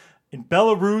 even in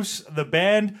Belarus. The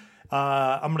band,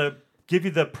 I'm going to give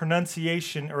you the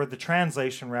pronunciation or the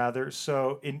translation rather.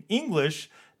 So in English,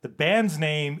 the band's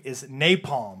name is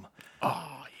Napalm.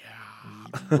 Oh,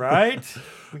 yeah. Right?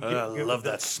 I love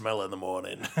that smell in the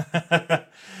morning.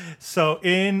 So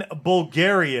in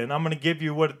Bulgarian, I'm going to give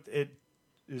you what it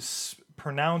is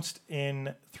pronounced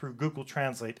in through Google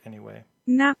Translate anyway.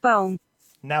 Napalm.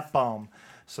 Napalm.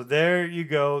 So there you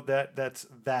go. That's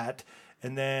that.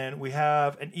 And then we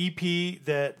have an EP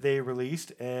that they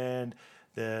released, and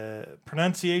the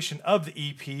pronunciation of the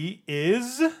EP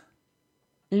is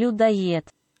Людоед.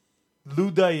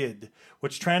 Ludayid,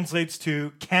 which translates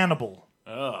to cannibal.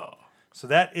 Oh. So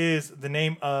that is the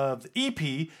name of the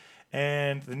EP,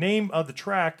 and the name of the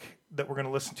track that we're going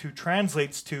to listen to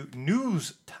translates to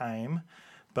news time,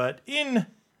 but in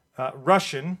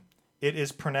Russian, it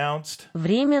is pronounced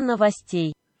Время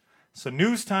новостей. so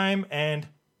news time, and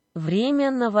Время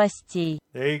новостей.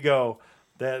 there you go.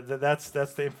 That's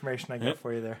the information I got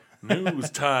for you there. News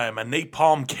time, a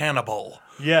napalm cannibal.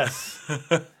 Yes,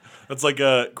 That's like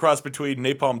a cross between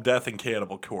Napalm Death and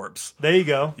Cannibal Corpse. there you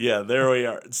go. Yeah, there we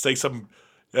are. Let's take some.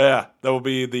 Yeah, that will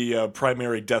be the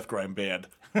primary Death Grind band.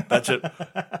 That's it.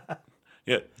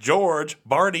 Yeah, George,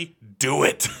 Barney, do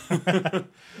it.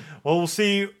 Well, we'll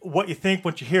see what you think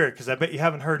once you hear it, because I bet you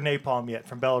haven't heard Napalm yet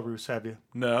from Belarus, have you?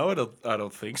 No, I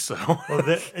don't think so. Well,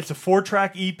 it's a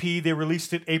 4-track EP. They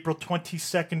released it April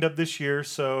 22nd of this year,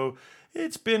 so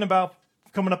it's been about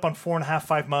coming up on 4.5,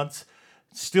 5 months.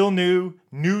 Still new.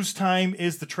 News Time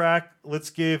is the track. Let's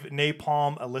give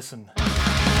Napalm a listen.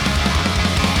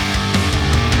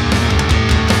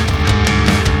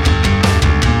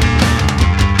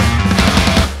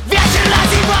 Вечер на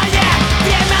сегодня,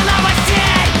 время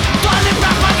новостей, тонны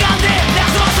пропаганды для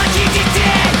взрослых и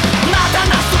детей. НАТО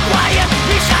наступает,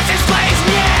 вмешательство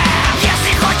извне.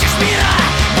 Если хочешь мира,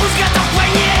 будь готов к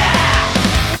войне.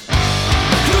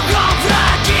 Кругом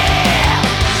враги,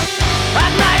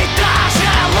 одна и та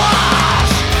же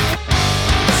ложь.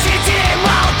 Сиди и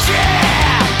молчи,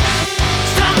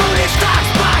 страну лишь так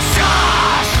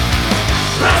спасешь.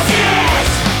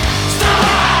 Проснись,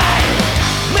 вставай,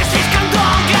 мы слишком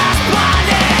долго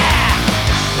спали.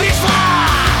 Пришла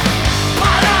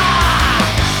пора,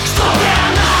 чтобы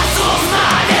нас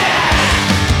узнали.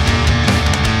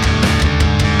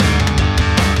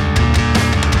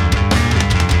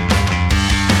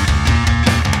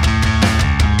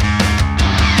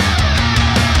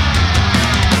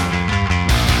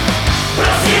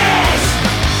 Проснись,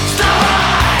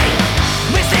 вставай,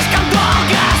 мы слишком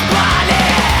долго спали.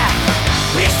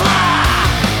 Пришла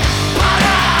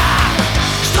пора,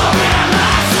 чтобы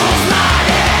нас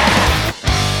узнали.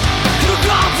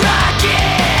 Кругом враги,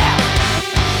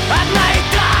 одна и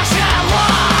та же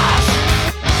ложь.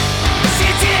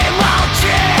 Сиди и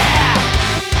молчи,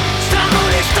 страну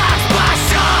лишь так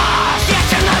спасешь.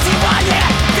 Вечер на диване,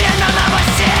 время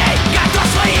новостей.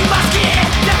 Готовь свои мозги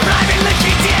для правильных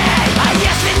идей. А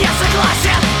если не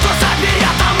согласен, то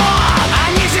заберет ОМОН.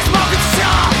 Они здесь могут все, а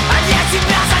для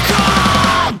тебя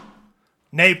закон.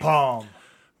 Napalm.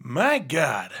 My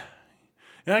God.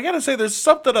 And I gotta say, there's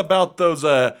something about those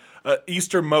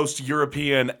easternmost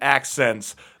European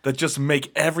accents that just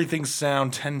make everything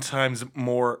sound 10 times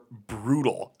more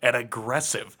brutal and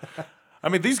aggressive. I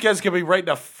mean, these guys can be writing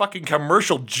a fucking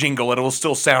commercial jingle and it will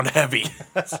still sound heavy.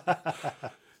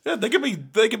 Yeah, they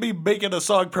could be making a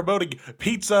song promoting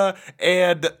pizza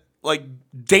and like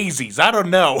daisies. I don't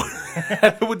know.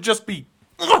 It would just be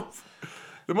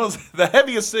the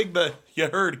heaviest thing that you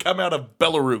heard come out of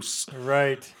Belarus.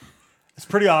 Right. It's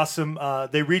pretty awesome.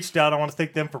 They reached out. I want to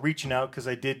thank them for reaching out, because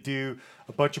I did do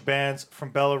a bunch of bands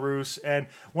from Belarus. And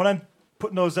when I'm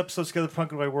putting those episodes together,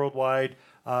 Punk and White Worldwide,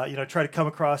 I try to come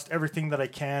across everything that I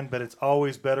can, but it's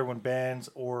always better when bands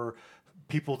or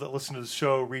people that listen to the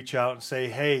show reach out and say,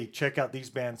 hey, check out these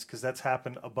bands, because that's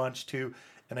happened a bunch too.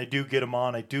 And I do get them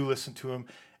on. I do listen to them.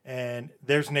 And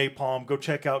there's Napalm. Go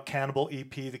check out Cannibal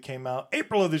EP that came out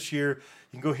April of this year.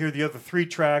 You can go hear the other 3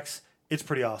 tracks. It's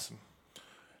pretty awesome.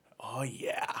 Oh,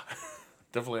 yeah.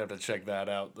 Definitely have to check that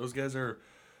out. Those guys are...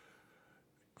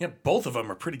 Yeah, both of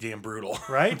them are pretty damn brutal.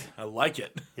 Right? I like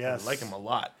it. Yes. I like them a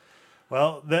lot.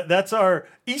 Well, that's our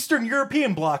Eastern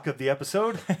European block of the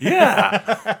episode.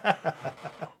 Yeah.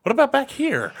 What about back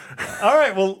here? All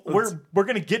right, well, we're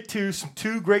going to get to some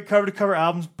 2 great cover-to-cover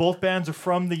albums. Both bands are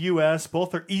from the U.S.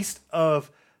 Both are east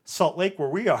of Salt Lake, where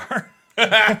we are.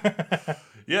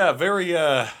 Yeah,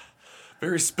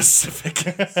 very specific.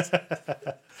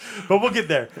 But we'll get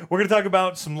there. We're going to talk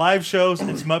about some live shows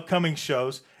and some upcoming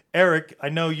shows. Eric, I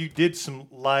know you did some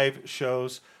live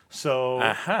shows,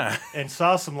 and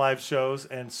saw some live shows,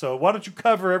 and so why don't you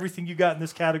cover everything you got in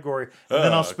this category, and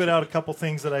then I'll spit out a couple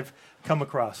things that I've come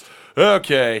across.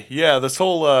 Okay, yeah, this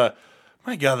whole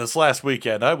my God, this last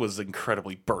weekend I was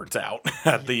incredibly burnt out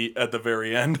at the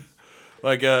very end.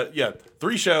 Like,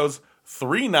 3 shows,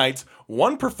 3 nights,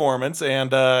 1 performance,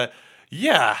 and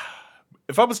yeah,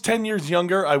 if I was 10 years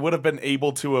younger, I would have been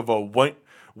able to have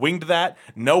winged that,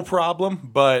 no problem,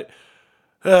 but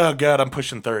oh God, I'm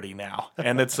pushing 30 now.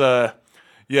 And it's,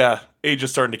 age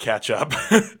is starting to catch up.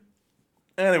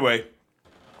 Anyway,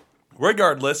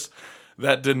 regardless,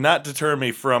 that did not deter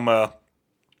me from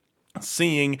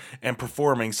seeing and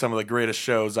performing some of the greatest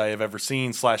shows I have ever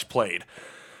seen / played.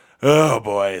 Oh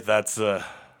boy, that's, the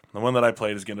one that I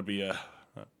played is going to be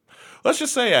let's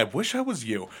just say I wish I was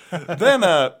you.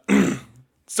 Then,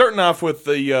 starting off with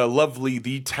the lovely,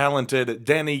 the talented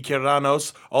Danny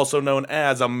Kiranos, also known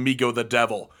as Amigo the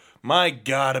Devil. My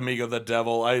God, Amigo the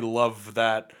Devil, I love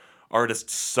that artist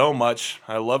so much.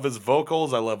 I love his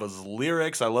vocals, I love his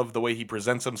lyrics, I love the way he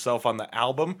presents himself on the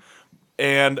album.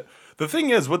 And the thing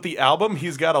is, with the album,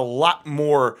 he's got a lot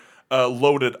more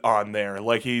loaded on there.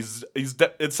 Like,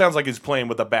 it sounds like he's playing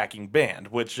with a backing band,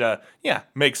 which,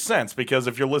 makes sense, because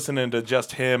if you're listening to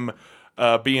just him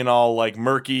being all like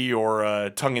murky or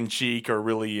tongue-in-cheek or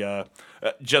really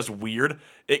just weird,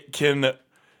 it can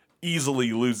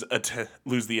easily lose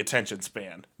the attention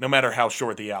span, no matter how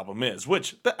short the album is,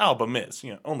 which the album is,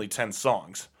 only 10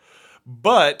 songs.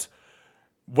 But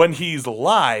when he's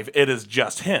live, it is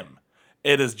just him.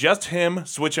 It is just him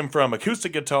switching from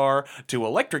acoustic guitar to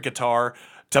electric guitar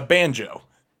to banjo,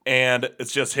 and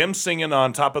it's just him singing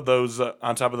on top of those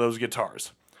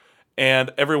guitars.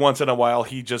 And every once in a while,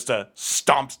 he just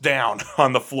stomps down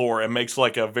on the floor and makes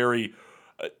like a very,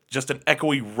 just an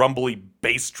echoey, rumbly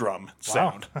bass drum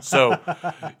sound. Wow. So,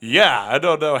 yeah, I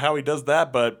don't know how he does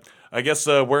that, but I guess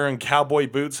wearing cowboy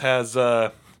boots has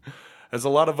a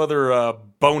lot of other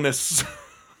bonuses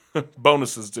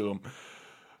to him.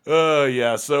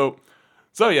 So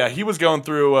yeah, he was going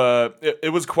through,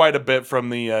 it was quite a bit from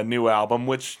the new album,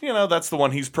 which, that's the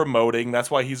one he's promoting. That's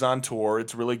why he's on tour.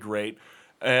 It's really great.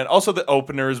 And also the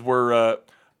openers were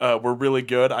really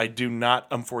good. I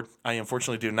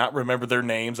unfortunately do not remember their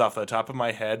names off the top of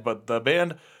my head, but the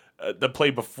band that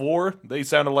played before, they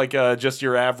sounded like just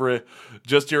your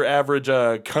average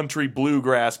country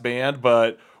bluegrass band,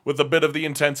 but with a bit of the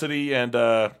intensity and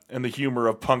the humor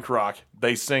of punk rock.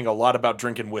 They sing a lot about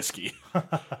drinking whiskey,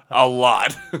 a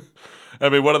lot. I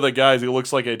mean, one of the guys, he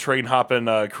looks like a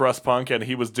train-hopping crust punk, and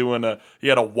he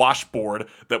had a washboard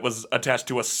that was attached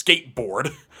to a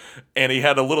skateboard, and he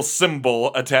had a little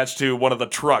cymbal attached to one of the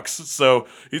trucks. So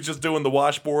he's just doing the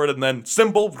washboard, and then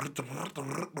cymbal.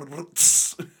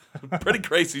 Pretty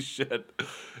crazy shit.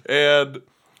 And,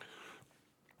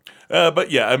 but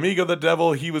yeah, Amigo the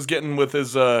Devil, he was getting with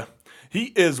his...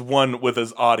 he is one with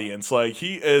his audience. Like,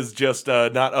 he is just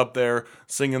not up there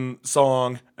singing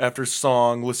song after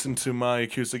song, listen to my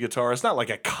acoustic guitar. It's not like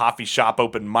a coffee shop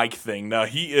open mic thing. No,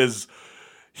 he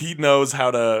knows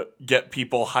how to get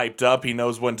people hyped up. He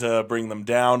knows when to bring them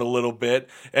down a little bit.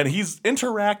 And he's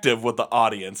interactive with the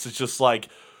audience. It's just like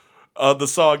the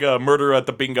song Murder at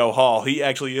the Bingo Hall. He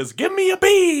actually is, give me a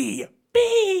B,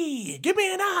 give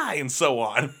me an I, and so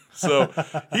on. So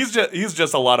he's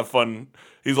just a lot of fun.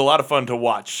 He's a lot of fun to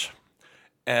watch,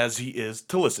 as he is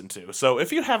to listen to. So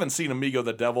if you haven't seen Amigo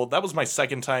the Devil, that was my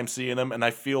second time seeing him, and I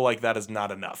feel like that is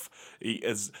not enough.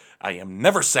 I am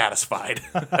never satisfied.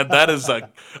 And that is,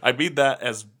 I mean that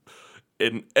as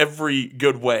in every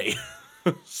good way.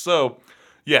 So,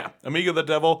 yeah, Amigo the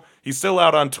Devil, he's still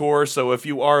out on tour, so if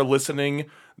you are listening,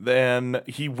 then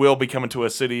he will be coming to a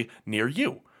city near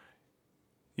you.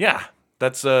 Yeah,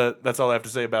 that's all I have to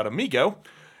say about Amigo.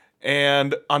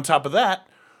 And on top of that,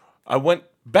 I went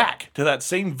back to that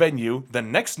same venue the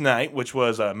next night, which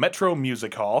was a Metro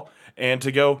Music Hall, and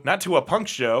to go not to a punk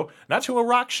show, not to a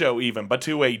rock show even, but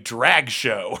to a drag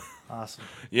show. Awesome.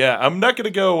 Yeah, I'm not going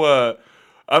to go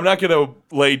I'm not going to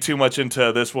lay too much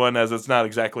into this one as it's not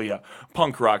exactly a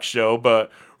punk rock show,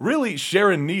 but really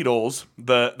Sharon Needles,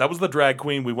 that was the drag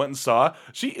queen we went and saw.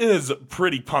 She is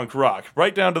pretty punk rock,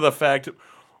 right down to the fact,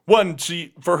 one,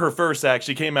 for her first act,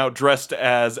 she came out dressed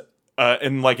as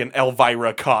in like an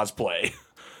Elvira cosplay.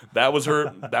 That was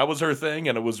her thing,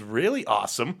 and it was really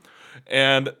awesome.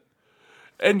 And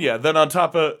yeah, then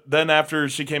after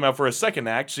she came out for a second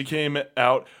act, she came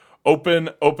out open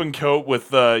coat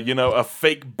with a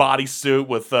fake bodysuit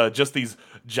with just these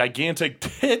gigantic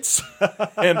tits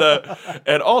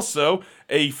and also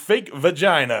a fake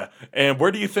vagina. And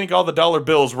where do you think all the dollar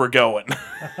bills were going?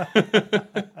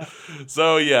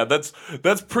 So yeah, that's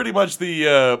pretty much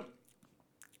the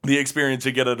experience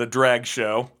you get at a drag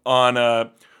show on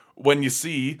when you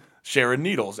see Sharon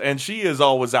Needles. And she is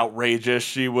always outrageous.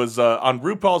 She was on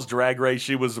RuPaul's Drag Race.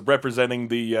 She was representing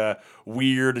the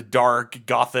weird, dark,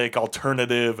 gothic,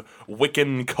 alternative,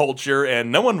 Wiccan culture,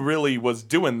 and no one really was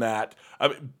doing that. I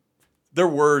mean, there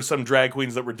were some drag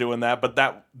queens that were doing that,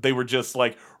 but they were just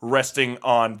like resting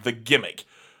on the gimmick.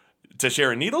 To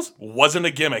Sharon Needles, wasn't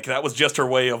a gimmick. That was just her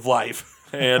way of life.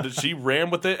 And she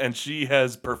ran with it, and she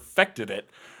has perfected it.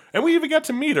 And we even got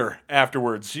to meet her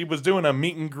afterwards. She was doing a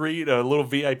meet and greet, a little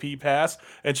VIP pass,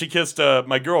 and she kissed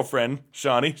my girlfriend,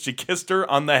 Shawnee. She kissed her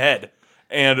on the head.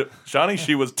 And Shawnee,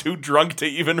 she was too drunk to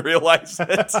even realize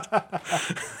it.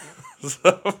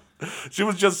 So she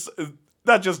was just,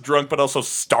 not just drunk, but also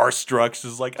starstruck.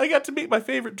 She's like, I got to meet my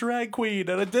favorite drag queen,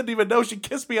 and I didn't even know she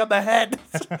kissed me on the head.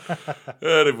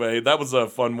 Anyway, that was a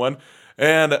fun one.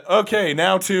 And okay,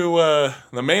 now to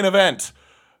the main event.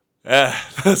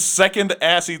 The second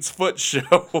Ass Eats Foot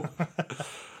show.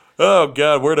 Oh,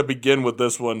 God, where to begin with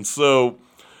this one? So,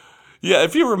 yeah,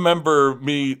 if you remember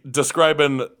me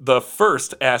describing the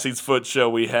first Ass Eats Foot show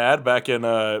we had back in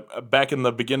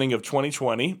the beginning of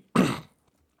 2020,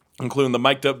 including the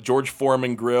mic'd up George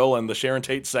Foreman grill and the Sharon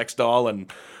Tate sex doll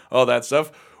and all that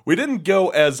stuff, we didn't go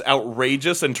as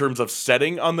outrageous in terms of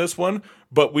setting on this one,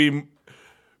 but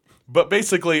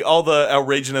basically, all the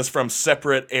outrageousness from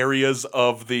separate areas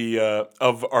of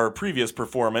of our previous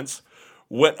performance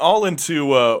went all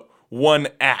into one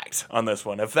act on this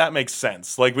one, if that makes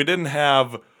sense. Like, we didn't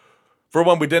have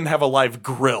a live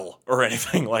grill or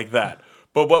anything like that.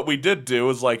 But what we did do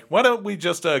is like, why don't we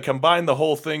just combine the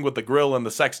whole thing with the grill and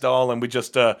the sex doll, and we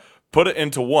just put it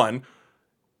into one.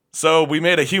 So we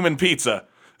made a human pizza.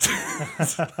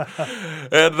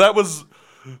 And that was...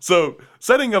 So,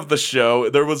 setting of the show,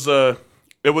 it was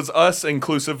us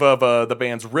inclusive of the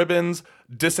bands Ribbons,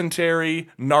 Dysentery,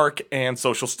 Narc, and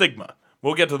Social Stigma.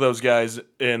 We'll get to those guys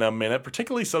in a minute,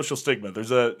 particularly Social Stigma.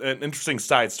 There's an interesting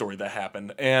side story that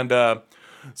happened. And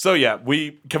so, yeah,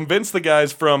 we convinced the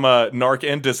guys from Narc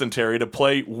and Dysentery to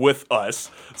play with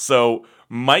us. So,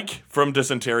 Mike from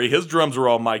Dysentery, his drums were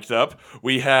all mic'd up.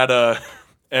 We had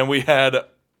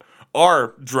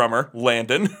our drummer,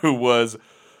 Landon, who was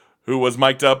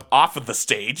mic'd up off of the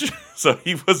stage. So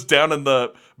he was down in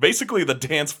basically the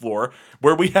dance floor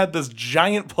where we had this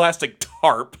giant plastic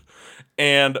tarp,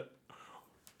 and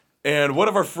one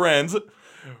of our friends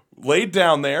laid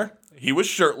down there. He was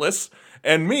shirtless,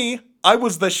 and I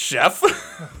was the chef.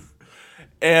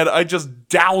 And I just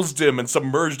doused him and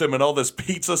submerged him in all this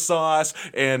pizza sauce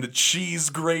and cheese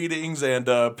gratings and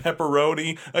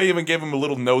pepperoni. I even gave him a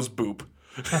little nose boop.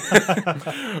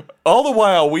 All the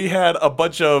while, we had a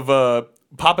bunch of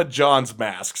Papa John's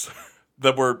masks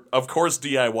that were, of course,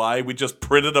 DIY. We just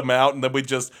printed them out, and then we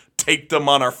just taped them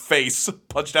on our face,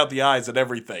 punched out the eyes and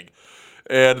everything.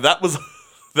 And that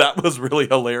was really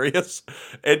hilarious.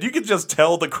 And you could just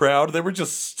tell the crowd, they were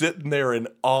just sitting there in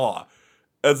awe.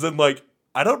 As in, like,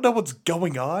 I don't know what's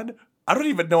going on. I don't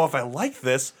even know if I like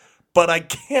this, but I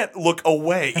can't look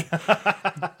away.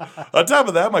 On top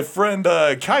of that, my friend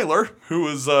Kyler, who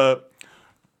was a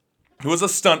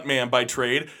stuntman by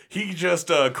trade, he just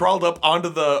crawled up onto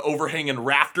the overhanging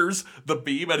rafters, the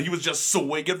beam, and he was just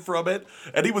swinging from it.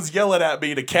 And he was yelling at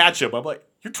me to catch him. I'm like,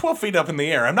 you're 12 feet up in the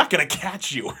air. I'm not going to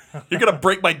catch you. You're going to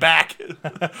break my back.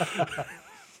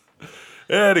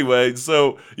 Anyway,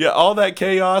 so yeah, all that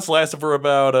chaos lasted for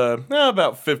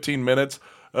about 15 minutes.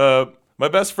 My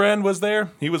best friend was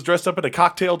there. He was dressed up in a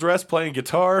cocktail dress playing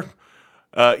guitar.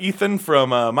 Ethan from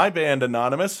my band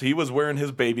Anonymous, he was wearing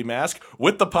his baby mask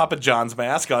with the Papa John's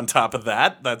mask on top of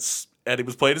that. And he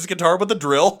was playing his guitar with a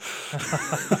drill.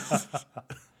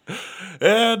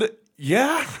 And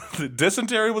yeah,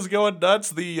 Dysentery was going nuts.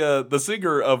 The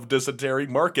singer of Dysentery,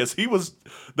 Marcus,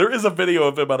 there is a video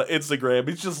of him on Instagram.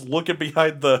 He's just looking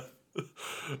behind the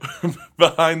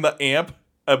amp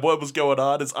at what was going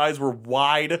on. His eyes were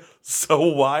wide, so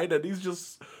wide, and he's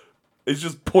just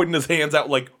pointing his hands out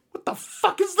like, what the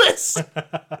fuck is this?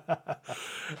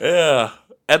 Yeah.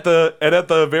 At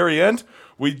the very end,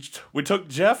 we took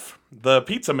Jeff, the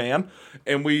pizza man,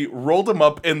 and we rolled him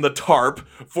up in the tarp.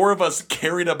 4 of us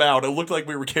carried him out. It looked like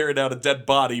we were carrying out a dead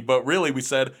body, but really we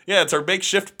said, yeah, it's our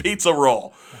makeshift pizza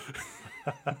roll.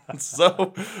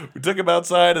 So we took him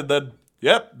outside, and then,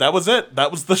 yep, that was it.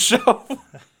 That was the show.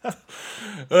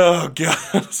 Oh,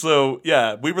 God. So,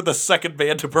 yeah, we were the second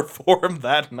band to perform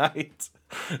that night.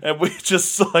 And we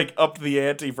just, like, upped the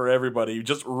ante for everybody. You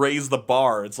just raised the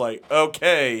bar. It's like,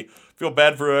 okay, feel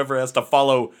bad for whoever has to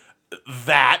follow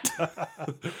that.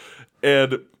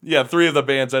 And, yeah, 3 of the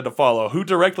bands had to follow. Who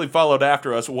directly followed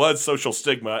after us was Social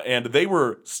Stigma, and they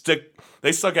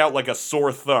stuck out like a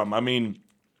sore thumb. I mean,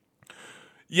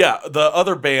 yeah, the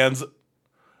other bands,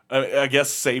 I guess,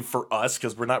 save for us,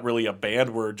 because we're not really a band,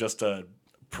 we're just a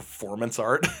performance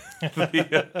art.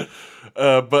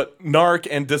 But Narc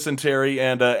and Dysentery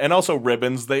and also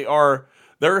Ribbons,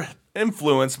 they're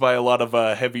influenced by a lot of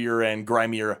heavier and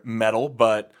grimier metal,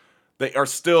 but they are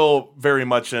still very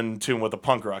much in tune with the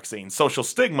punk rock scene. Social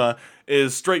Stigma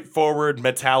is straightforward,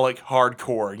 metallic,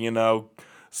 hardcore, you know,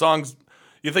 songs.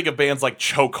 You think of bands like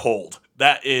Chokehold.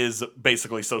 That is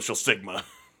basically Social Stigma.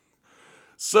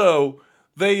 So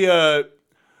they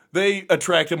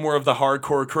attracted more of the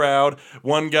hardcore crowd.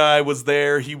 One guy was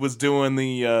there. He was doing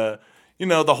the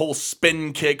whole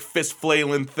spin kick, fist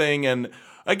flailing thing, and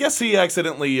I guess he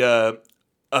accidentally, a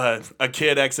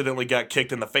kid accidentally got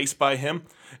kicked in the face by him,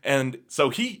 and so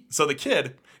the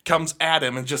kid comes at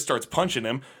him and just starts punching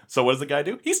him. So what does the guy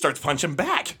do? He starts punching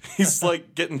back. He's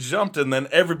like getting jumped, and then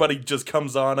everybody just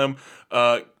comes on him.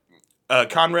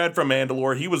 Conrad from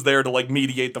Mandalore, he was there to like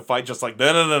mediate the fight, just like,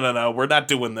 no, we're not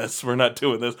doing this.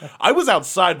 I was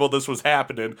outside while this was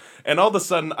happening, and all of a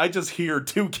sudden, I just hear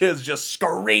 2 kids just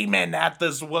screaming at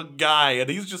this one guy, and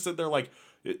he's just sitting there like,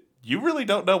 you really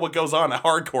don't know what goes on at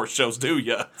hardcore shows, do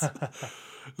you?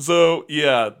 So,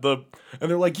 yeah, and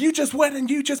they're like, you just went and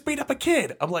you just beat up a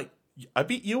kid. I'm like, I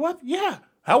beat you up? Yeah.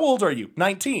 How old are you?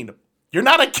 19. You're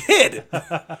not a kid.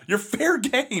 You're fair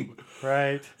game.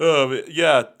 Right.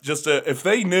 Yeah, just if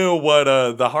they knew what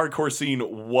the hardcore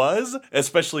scene was,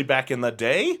 especially back in the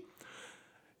day,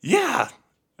 yeah.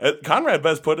 Conrad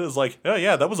best put it as like, oh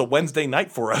yeah, that was a Wednesday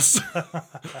night for us.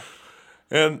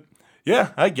 And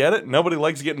yeah, I get it. Nobody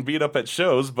likes getting beat up at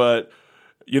shows, but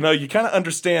you know, you kind of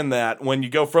understand that when you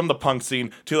go from the punk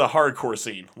scene to the hardcore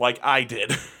scene, like I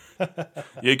did.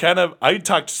 I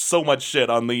talked so much shit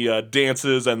on the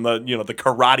dances and the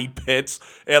karate pits,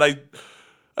 and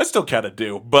I still kind of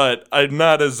do, but I'm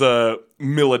not as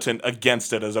militant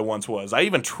against it as I once was. I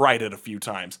even tried it a few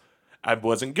times. I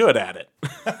wasn't good at it.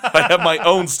 I have my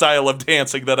own style of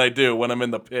dancing that I do when I'm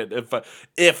in the pit.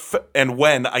 If and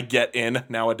when I get in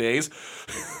nowadays,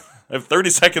 I have 30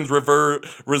 seconds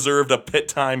reserved a pit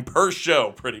time per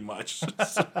show, pretty much.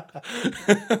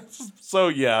 So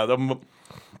yeah,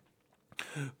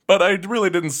 but I really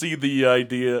didn't see the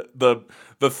idea, the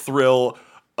thrill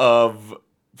of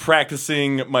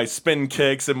practicing my spin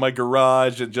kicks in my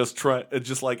garage and just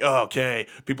like, oh, okay,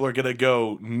 people are gonna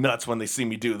go nuts when they see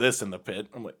me do this in the pit.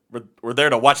 I'm like, we're there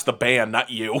to watch the band, not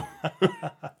you.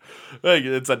 Like,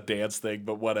 it's a dance thing,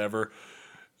 but whatever.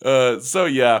 So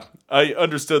yeah, I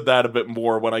understood that a bit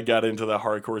more when I got into the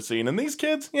hardcore scene. And these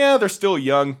kids, yeah, they're still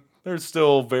young. They're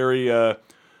still very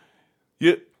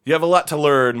you have a lot to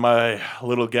learn, my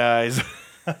little guys.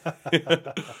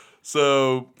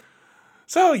 So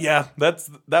yeah,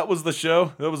 that was the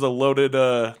show. That was a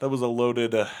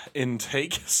loaded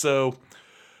intake. So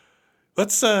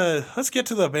let's get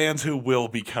to the bands who will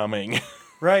be coming.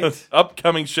 Right.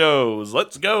 Upcoming shows.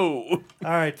 Let's go. All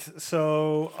right.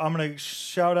 So I'm going to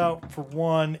shout out for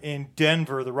one in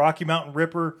Denver. The Rocky Mountain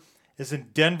Ripper is in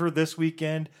Denver this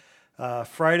weekend.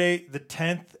 Friday the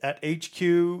 10th at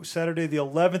HQ, Saturday the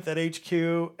 11th at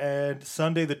HQ, and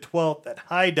Sunday the 12th at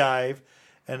High Dive.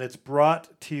 And it's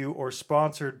brought to you or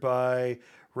sponsored by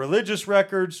Religious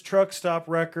Records, Truck Stop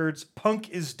Records, Punk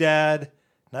is Dad,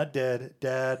 not Dead,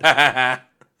 Dad.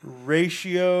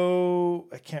 Ratio,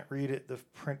 I can't read it. The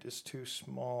print is too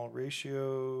small.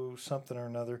 Ratio something or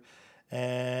another.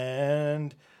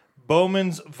 And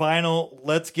Bowman's Vinyl,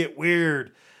 Let's Get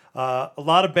Weird. A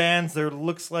lot of bands. There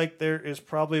looks like there is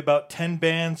probably about 10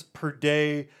 bands per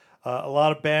day. A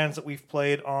lot of bands that we've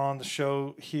played on the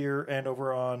show here and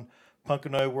over on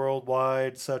Punkanoi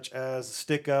Worldwide, such as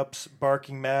Stick Ups,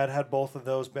 Barking Mad, had both of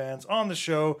those bands on the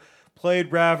show.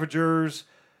 Played Ravagers.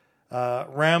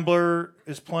 Rambler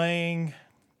is playing.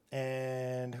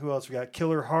 And who else we got?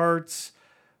 Killer Hearts,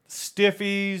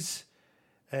 Stiffies,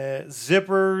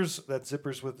 Zippers. That's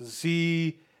Zippers with a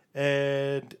Z.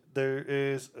 and there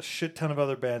is a shit ton of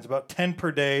other bands, about 10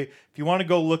 per day. If you want to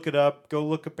go look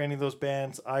up any of those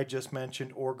bands I just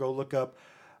mentioned, or go look up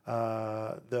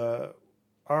I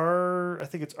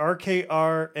think it's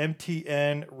RKR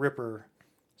MTN Ripper.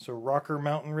 So Rocker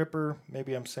Mountain Ripper.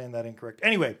 Maybe I'm saying that incorrect.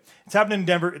 Anyway, it's happening in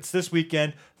Denver. It's this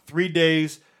weekend, 3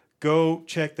 days. Go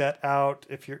check that out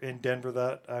if you're in Denver.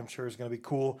 That I'm sure is going to be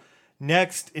cool.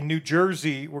 Next, in New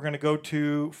Jersey, we're going to go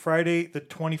to Friday the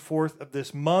 24th of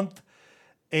this month.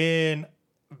 And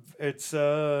it's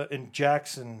in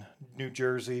Jackson, New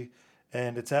Jersey.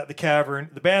 And it's at the Cavern.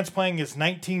 The band's playing is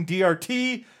 19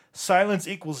 DRT, Silence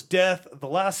Equals Death, The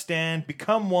Last Stand,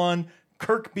 Become One,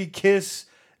 Kirkby Kiss,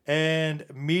 and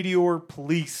Meteor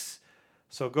Police.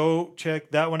 So go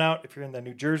check that one out if you're in the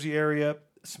New Jersey area.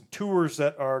 Some tours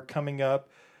that are coming up.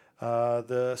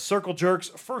 The Circle Jerks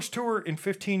first tour in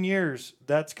 15 years.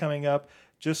 That's coming up.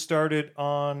 Just started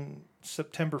on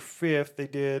September 5th. They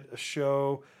did a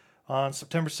show on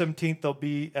September 17th. They'll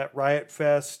be at Riot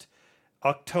Fest.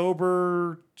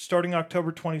 Starting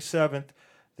October 27th,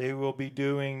 they will be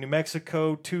doing New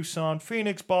Mexico, Tucson,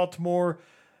 Phoenix, Baltimore,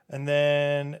 and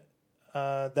then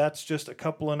that's just a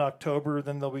couple in October.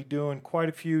 Then they'll be doing quite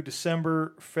a few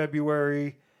December,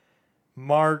 February,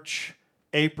 March,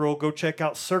 April. Go check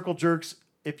out Circle Jerks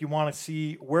if you want to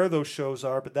see where those shows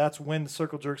are, but that's when the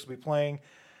Circle Jerks will be playing.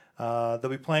 They'll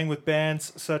be playing with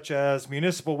bands such as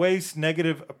Municipal Waste,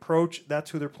 Negative Approach.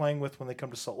 That's who they're playing with when they come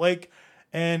to Salt Lake,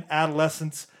 and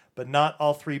Adolescence, but not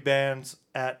all three bands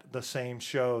at the same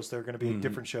shows. They're going to be at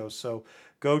different shows. So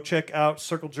go check out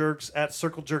Circle Jerks at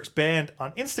Circle Jerks Band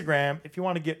on Instagram if you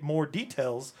want to get more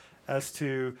details as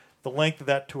to the length of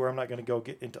that tour. I'm not going to go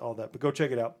get into all that, but go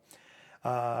check it out.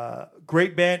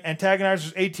 Great band.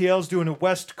 Antagonizers ATL is doing a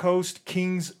West Coast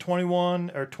Kings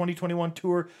 2021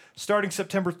 tour starting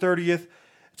September 30th.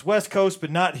 It's West Coast, but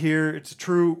not here. It's a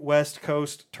true West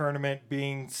Coast tournament,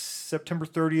 being September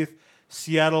 30th,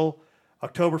 Seattle,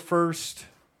 October 1st,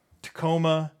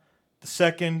 Tacoma, the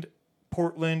 2nd,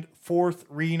 Portland, 4th,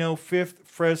 Reno, 5th,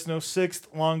 Fresno,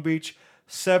 6th, Long Beach,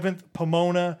 7th,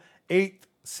 Pomona, 8th,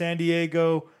 San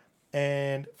Diego,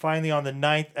 and finally on the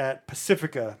 9th at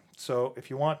Pacifica. So if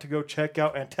you want to go check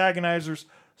out Antagonizers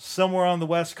somewhere on the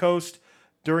West Coast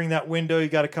during that window, you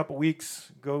got a couple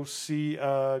weeks. Go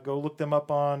look them up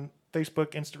on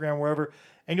Facebook, Instagram, wherever,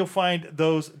 and you'll find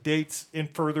those dates in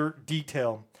further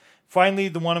detail. Finally,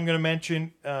 the one I'm going to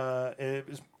mention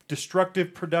is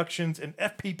Destructive Productions and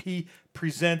FPP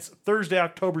presents Thursday,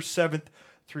 October 7th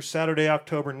through Saturday,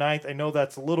 October 9th. I know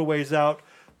that's a little ways out,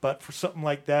 but for something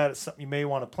like that, it's something you may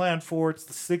want to plan for. It's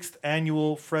the 6th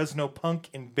annual Fresno Punk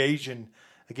Invasion.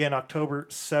 Again, October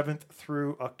 7th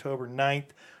through October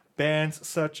 9th. Bands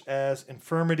such as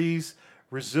Infirmities,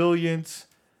 Resilience,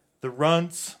 The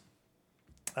Runts,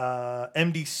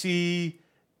 MDC,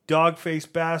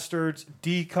 Dogface Bastards,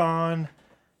 Decon,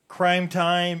 Crime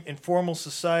Time, Informal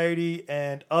Society,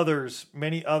 and others,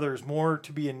 many others, more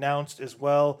to be announced as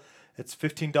well. It's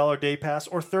 $15 day pass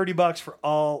or $30 for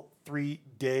all 3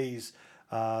 days.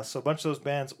 So a bunch of those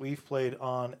bands we've played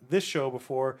on this show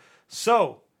before.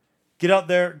 So get out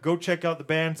there, go check out the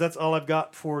bands. That's all I've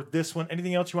got for this one.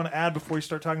 Anything else you want to add before you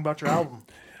start talking about your album?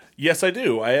 Yes, I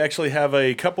do. I actually have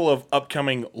a couple of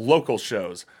upcoming local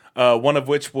shows, one of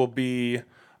which will be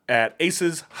at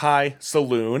Aces High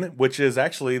Saloon, which is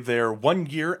actually their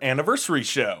 1-year anniversary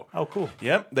show. Oh, cool.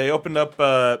 Yep, they opened up,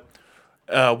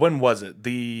 when was it?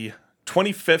 The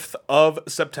 25th of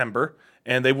September,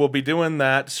 and they will be doing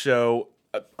that show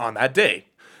on that day.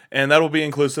 And that will be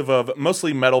inclusive of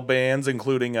mostly metal bands,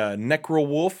 including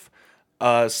Necrowolf,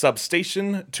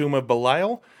 Substation, Tomb of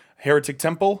Belial, Heretic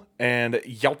Temple, and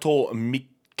Yautel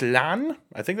Mictlan.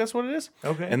 I think that's what it is.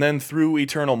 Okay. And then Through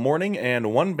Eternal Mourning,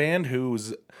 and one band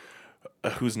whose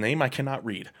name I cannot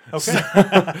read. Okay.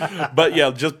 But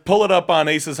yeah, just pull it up on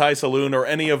Aces High Saloon or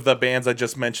any of the bands I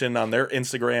just mentioned on their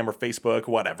Instagram or Facebook,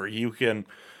 whatever. You can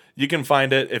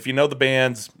find it. If you know the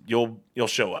bands, you'll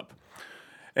show up.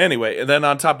 Anyway, and then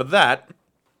on top of that,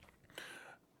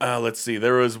 let's see.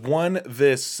 There was one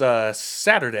this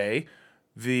Saturday.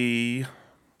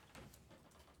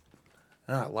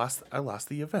 I lost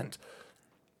the event.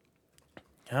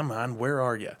 Come on, where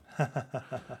are you?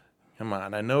 Come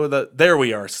on, I know that. There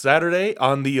we are. Saturday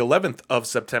on the 11th of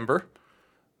September.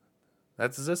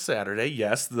 That's a Saturday,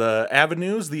 yes. The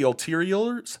Avenues, the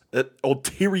Ulteriors,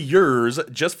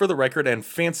 Just for the Record, and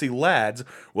Fancy Lads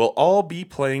will all be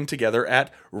playing together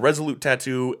at Resolute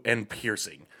Tattoo and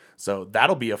Piercing. So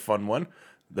that'll be a fun one.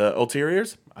 The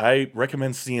Ulteriors, I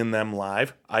recommend seeing them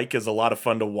live. Ike is a lot of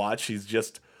fun to watch. He's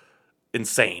just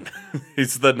insane.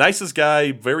 He's the nicest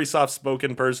guy, very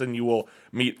soft-spoken person you will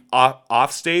meet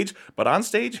off stage, but on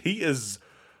stage, he's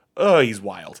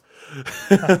wild.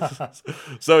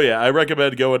 So yeah, I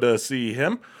recommend going to see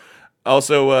him.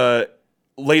 Also,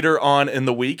 later on in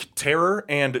the week, Terror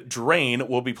and Drain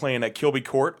will be playing at Kilby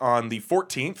Court on the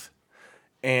 14th,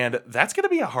 and that's going to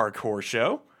be a hardcore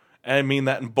show. I mean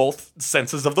that in both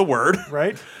senses of the word.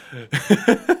 Right?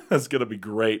 That's going to be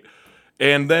great.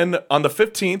 And then on the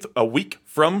 15th, a week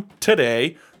from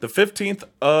today, the 15th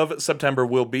of September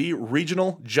will be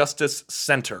Regional Justice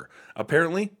Center.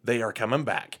 Apparently, they are coming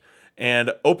back.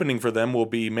 And opening for them will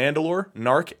be Mandalore,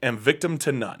 Narc, and Victim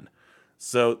to None.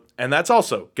 So, and that's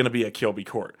also going to be at Kilby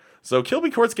Court. So Kilby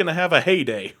Court's going to have a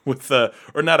heyday with,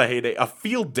 or not a heyday, a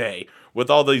field day with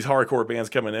all these hardcore bands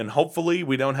coming in. Hopefully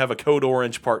we don't have a Code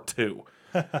Orange Part 2.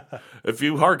 If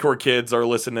you hardcore kids are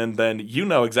listening, then you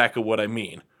know exactly what I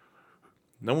mean.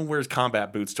 No one wears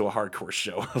combat boots to a hardcore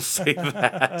show. I'll say that.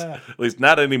 At least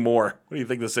not anymore. What do you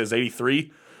think this is,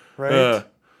 83? Right.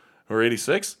 Or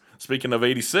 86? Speaking of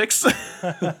 86,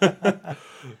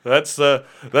 that's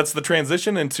the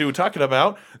transition into talking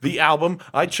about the album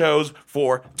I chose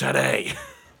for today.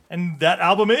 And that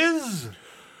album is?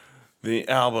 The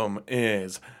album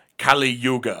is Kali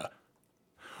Yuga,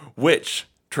 which,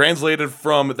 translated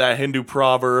from that Hindu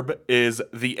proverb, is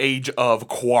the age of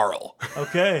quarrel.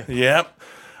 Okay. Yep.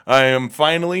 I am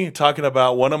finally talking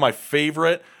about one of my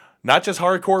favorite, not just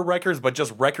hardcore records, but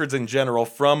just records in general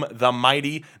from the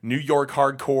mighty New York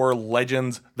hardcore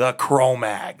legends, the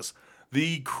Cro-Mags.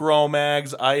 The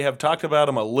Cro-Mags, I have talked about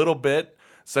them a little bit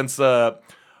since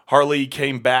Harley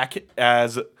came back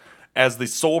as the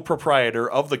sole proprietor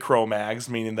of the Cro-Mags,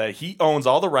 meaning that he owns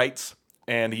all the rights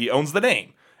and he owns the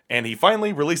name. And he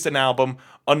finally released an album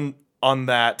on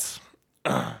that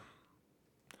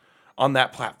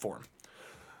platform.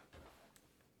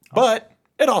 But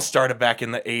it all started back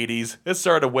in the 80s. It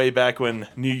started way back when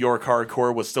New York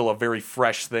hardcore was still a very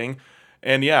fresh thing.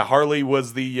 And yeah, Harley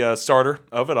was the starter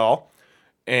of it all.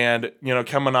 And, you know,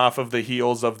 coming off of the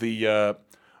heels of the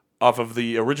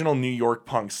original New York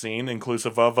punk scene,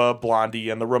 inclusive of Blondie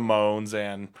and the Ramones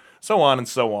and so on and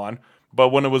so on. But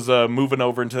when it was moving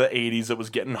over into the 80s, it was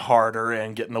getting harder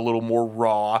and getting a little more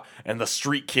raw, and the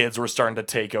street kids were starting to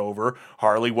take over.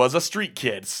 Harley was a street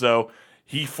kid, so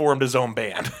he formed his own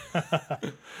band.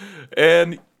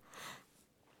 and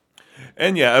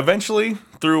yeah, eventually,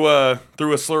 through a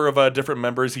slur of different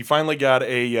members, he finally got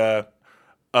the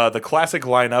classic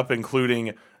lineup,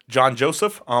 including John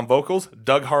Joseph on vocals,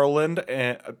 Doug Holland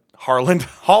and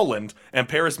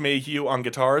Paris Mayhew on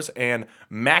guitars, and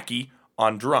Mackie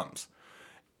on drums.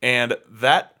 And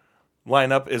that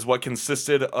lineup is what's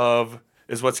consistent of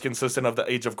the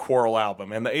Age of Quarrel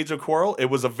album. And the Age of Quarrel,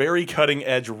 it was a very cutting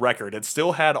edge record. It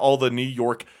still had all the New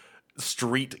York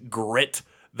street grit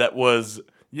that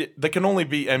can only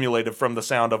be emulated from the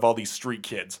sound of all these street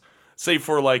kids. Save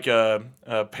for like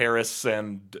Paris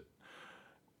and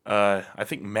I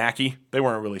think Mackie. They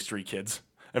weren't really street kids.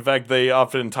 In fact, they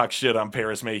often talk shit on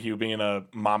Paris Mayhew being a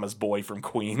mama's boy from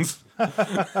Queens.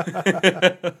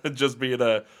 Just being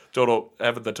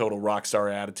having the total rock star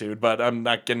attitude. But I'm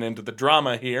not getting into the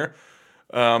drama here.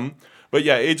 But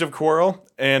yeah, Age of Quarrel.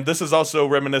 And this is also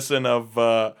reminiscent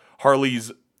of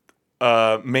Harley's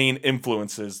main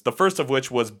influences. The first of which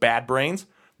was Bad Brains.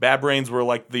 Bad Brains were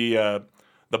like the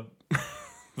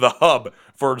hub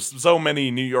for so many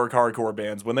New York hardcore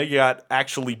bands. When they got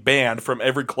actually banned from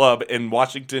every club in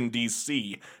Washington,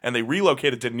 D.C., and they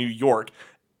relocated to New York,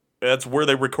 that's where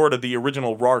they recorded the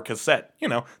original Raw cassette. You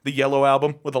know, the yellow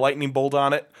album with a lightning bolt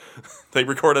on it. They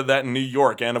recorded that in New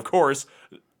York. And, of course,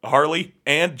 Harley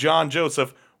and John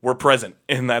Joseph were present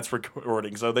in that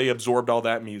recording, so they absorbed all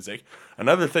that music.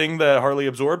 Another thing that Harley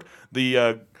absorbed,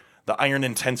 the iron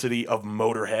intensity of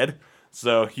Motorhead.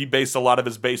 So he based a lot of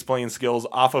his bass playing skills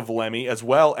off of Lemmy as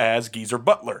well as Geezer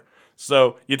Butler.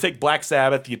 So you take Black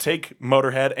Sabbath, you take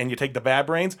Motorhead, and you take the Bad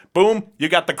Brains, boom, you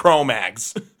got the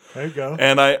Cro-Mags. There you go.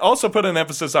 And I also put an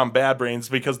emphasis on Bad Brains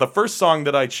because the first song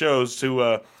that I chose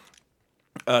to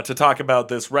talk about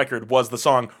this record was the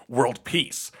song World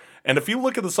Peace. And if you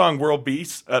look at the song World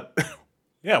Beast,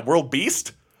 World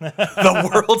Beast?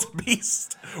 The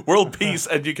World Peace,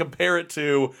 and you compare it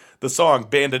to the song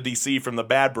Band of DC from the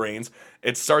Bad Brains,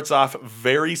 it starts off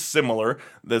very similar.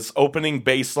 This opening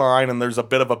bass line, and there's a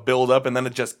bit of a build-up, and then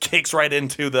it just kicks right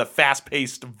into the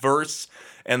fast-paced verse,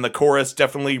 and the chorus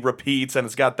definitely repeats, and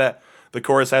it's got that, the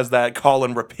chorus has that call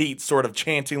and repeat sort of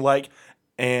chanting like,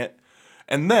 and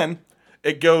then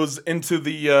it goes into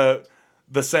the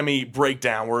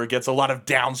semi-breakdown where it gets a lot of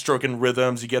downstroking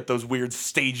rhythms. You get those weird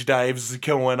stage dives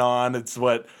going on. It's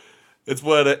what It's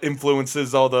what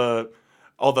influences all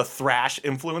the thrash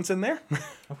influence in there.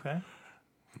 Okay.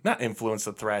 Not influence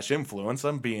the thrash influence.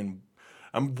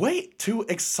 I'm way too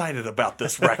excited about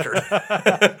this record.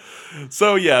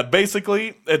 So yeah,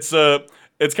 basically it's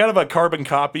kind of a carbon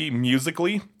copy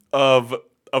musically of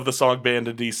the song Banned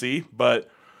in DC, but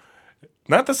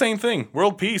not the same thing.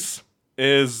 World Peace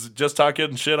is just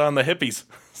talking shit on the hippies,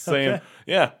 saying, Okay.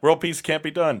 yeah, world peace can't be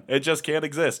done. It just can't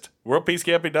exist. World peace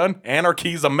can't be done.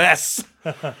 Anarchy's a mess.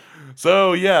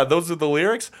 So yeah, those are the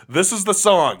lyrics. This is the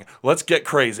song. Let's get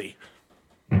crazy.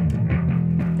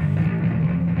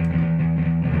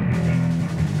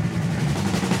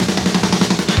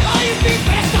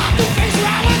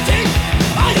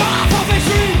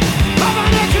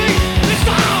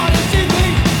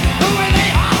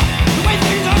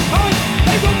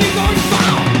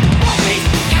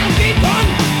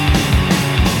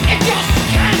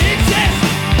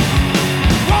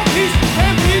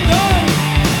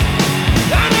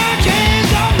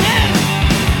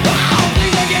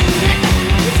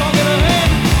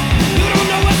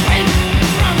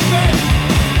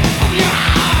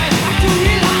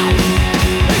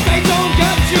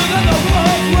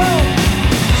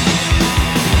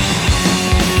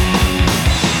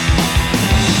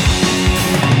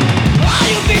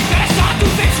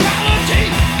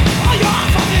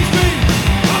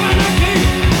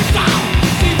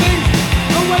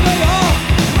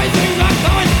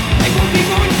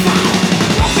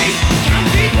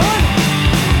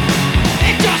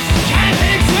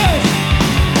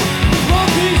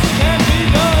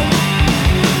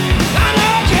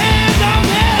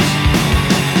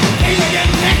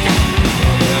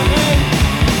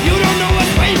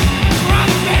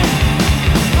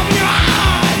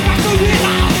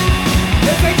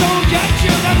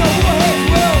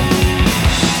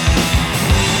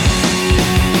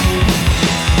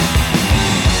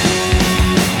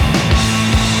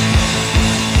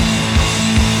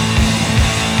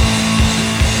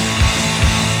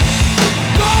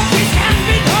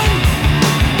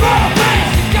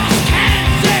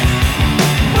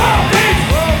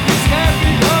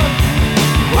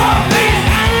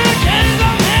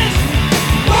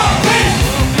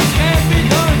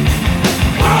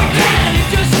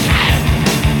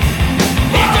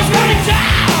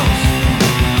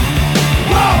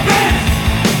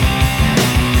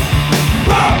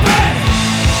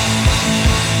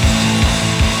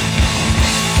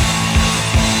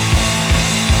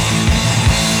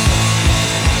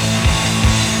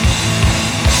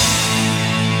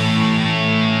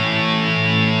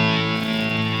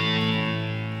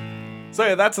 So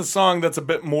yeah, that's a song that's a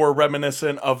bit more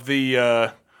reminiscent of the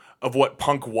of what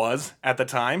punk was at the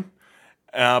time.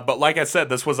 But like I said,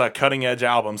 this was a cutting edge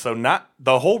album, so not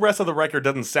the whole rest of the record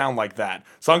doesn't sound like that.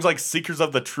 Songs like Seekers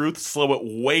of the Truth slow it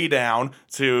way down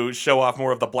to show off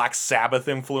more of the Black Sabbath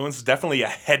influence. Definitely a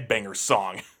headbanger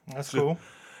song. That's cool.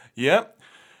 Yep.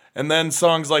 And then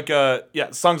songs like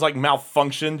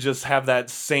Malfunction just have that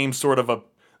same sort of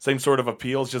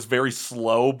appeal. It's just very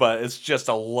slow, but it's just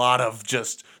a lot of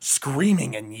just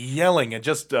screaming and yelling and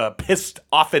just pissed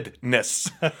offedness.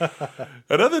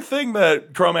 Another thing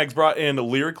that Cro-Mags brought in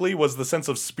lyrically was the sense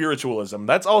of spiritualism.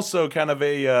 That's also kind of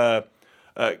a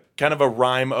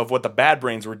rhyme of what the Bad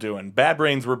Brains were doing. Bad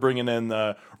Brains were bringing in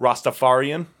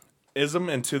Rastafarianism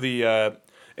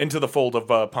into the fold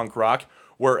of punk rock.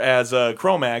 Whereas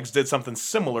Cro-Mags did something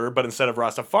similar, but instead of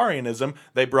Rastafarianism,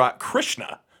 they brought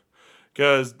Krishna.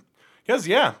 Because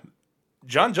yeah,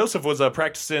 John Joseph was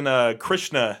practicing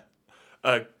Krishna.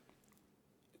 Is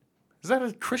that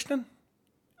a Christian?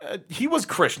 He was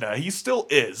Krishna. He still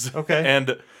is. Okay.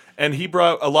 And he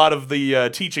brought a lot of the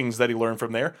teachings that he learned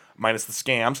from there, minus the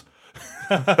scams.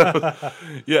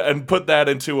 Yeah, and put that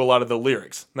into a lot of the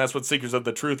lyrics. And that's what Seekers of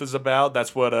the Truth is about.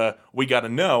 That's what We Gotta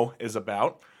Know is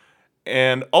about.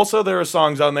 And also there are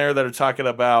songs on there that are talking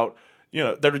about,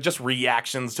 that are just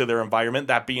reactions to their environment,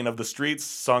 that being of the streets,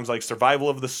 songs like Survival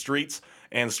of the Streets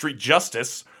and Street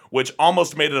Justice, which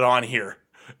almost made it on here.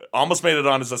 Almost made it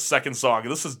on as a second song.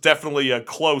 This is definitely a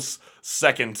close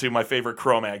second to my favorite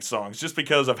Cro-Mags songs, just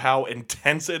because of how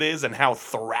intense it is and how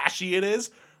thrashy it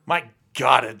is. My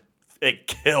God, it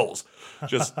kills.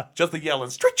 Just the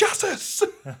yelling, Street Justice!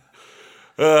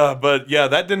 But yeah,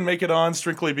 that didn't make it on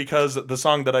strictly because the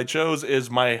song that I chose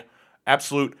is my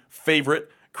absolute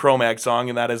favorite Cro-Mags song,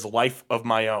 and that is Life of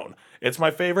My Own. It's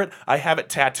my favorite. I have it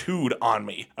tattooed on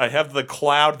me. I have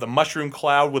the mushroom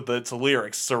cloud with its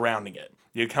lyrics surrounding it.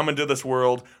 You come into this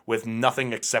world with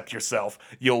nothing except yourself.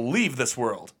 You'll leave this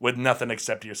world with nothing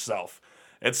except yourself.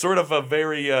 It's sort of a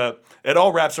very, it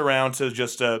all wraps around to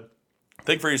just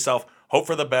think for yourself, hope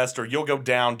for the best or you'll go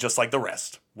down just like the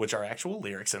rest, which are actual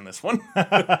lyrics in this one.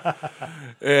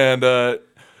 And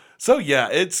so yeah,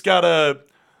 it's got a,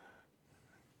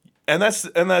 and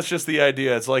that's just the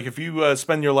idea. It's like if you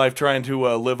spend your life trying to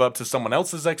live up to someone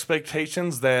else's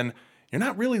expectations, then you're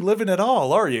not really living at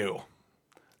all, are you?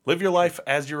 Live your life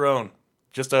as your own.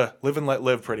 Just live and let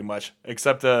live, pretty much.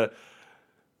 Except they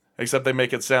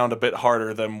make it sound a bit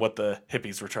harder than what the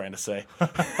hippies were trying to say.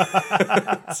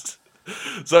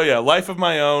 So yeah, life of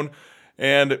my own.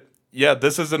 And yeah,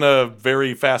 this isn't a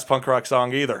very fast punk rock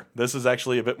song either. This is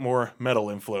actually a bit more metal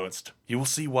influenced. You will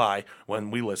see why when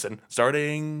we listen,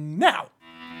 starting now.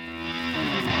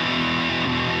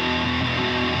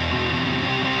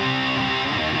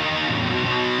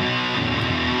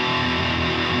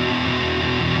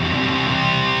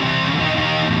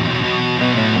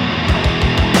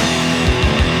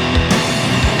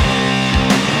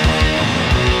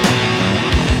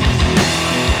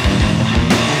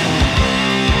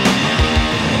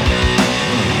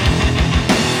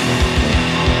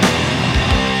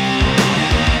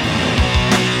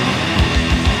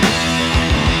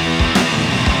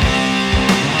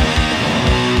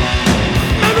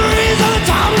 Memories of the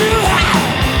time you had.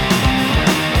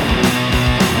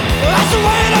 That's the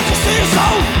way that you see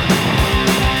yourself.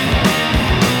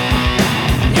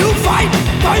 You fight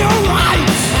for your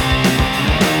rights.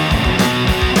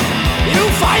 You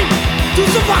fight to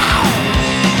survive.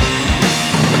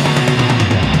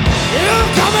 You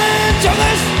come into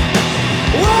this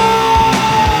world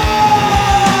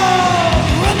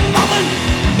with nothing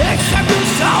except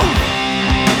yourself.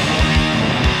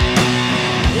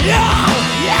 Yeah,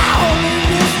 in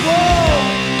this world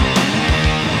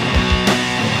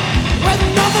with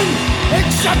nothing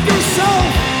except yourself.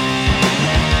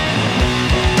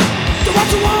 Do what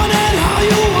you want and how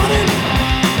you want it.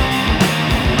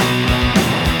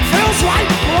 Feels right,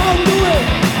 well, do it.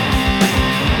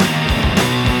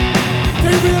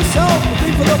 Think for yourself,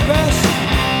 think for the best.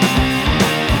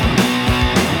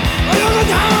 Or you go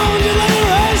down, you let it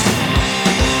rest.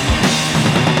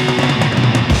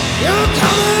 You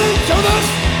come into this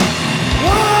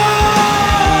world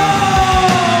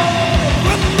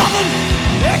with nothing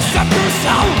except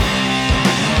yourself.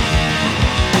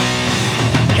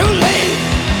 You leave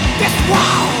this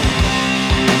world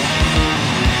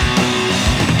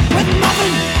with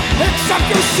nothing except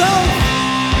yourself.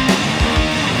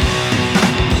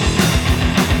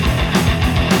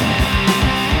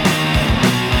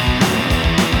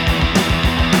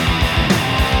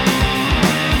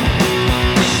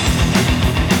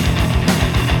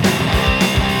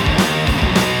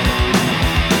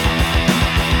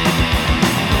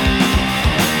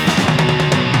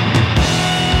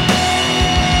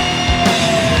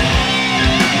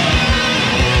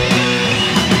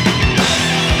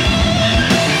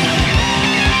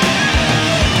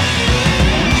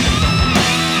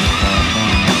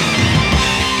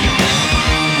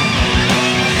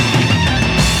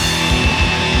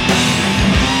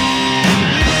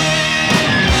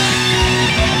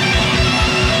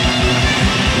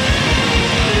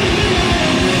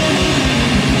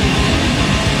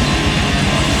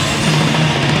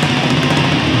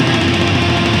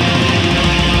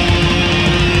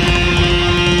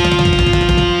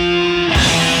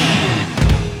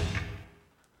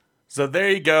 So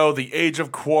there you go, The Age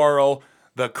of Quarrel,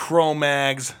 the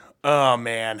Cro-Mags. Oh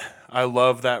man, I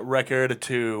love that record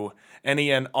to any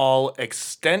and all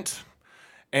extent.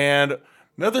 And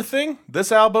another thing,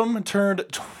 this album turned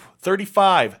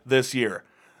 35 this year.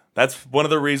 That's one of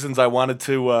the reasons I wanted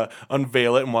to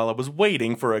unveil it and while I was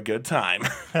waiting for a good time.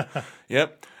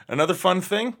 Yep. Another fun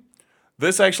thing,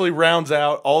 this actually rounds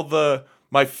out all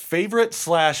my favorite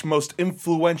 / most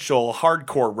influential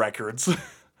hardcore records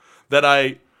that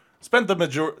I spent the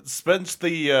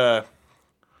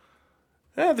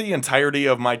entirety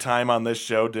of my time on this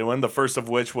show doing. The first of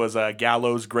which was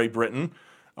Gallows, Great Britain.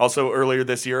 Also earlier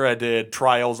this year, I did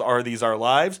Trials, Are These Our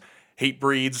Lives? Hate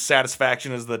Breeds,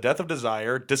 Satisfaction is the Death of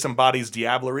Desire, Disembodies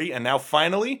Diablerie, and now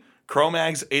finally,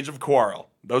 Cro-Mags, Age of Quarrel.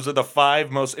 Those are the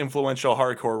 5 most influential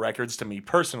hardcore records to me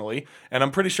personally, and I'm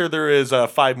pretty sure there is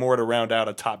 5 more to round out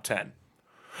a top 10.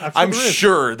 I'm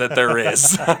sure that there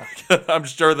is. I'm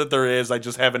sure that there is. I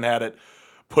just haven't had it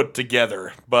put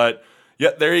together. But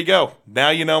yeah, there you go. Now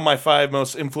you know my 5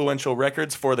 most influential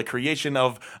records for the creation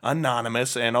of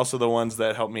Anonymous, and also the ones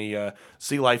that help me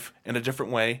see life in a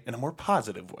different way, in a more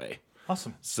positive way.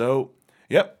 Awesome. So,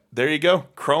 yep, there you go.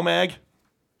 Cro-Mag,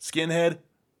 Skinhead,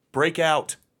 break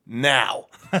out now.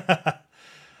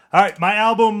 All right, my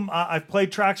album, I've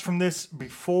played tracks from this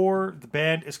before. The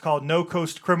band is called No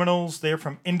Coast Criminals. They're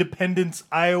from Independence,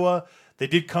 Iowa. They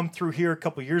did come through here a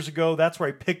couple years ago. That's where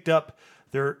I picked up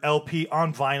their LP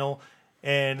on vinyl,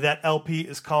 and that LP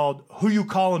is called Who You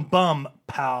Callin' Bum,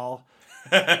 Pal.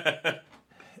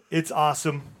 It's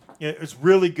awesome. It's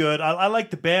really good. I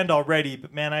like the band already,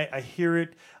 but man, I hear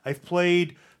it. I've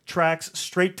played tracks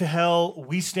Straight to Hell,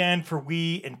 We Stand for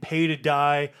We, and Pay to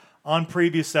Die on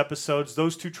previous episodes.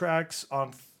 Those 2 tracks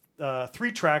on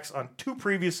 3 tracks on 2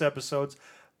 previous episodes,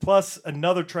 plus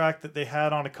another track that they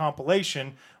had on a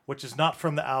compilation, which is not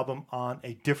from the album, on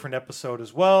a different episode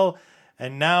as well.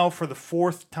 And now for the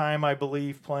 4th time, I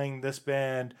believe, playing this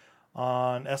band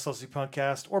on SLC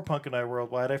Punkcast or Punk and I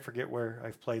Worldwide. I forget where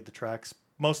I've played the tracks.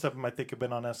 Most of them, I think, have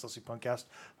been on SLC Punkcast.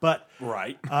 But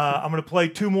Right. I'm going to play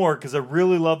 2 more because I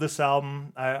really love this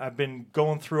album. I've been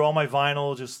going through all my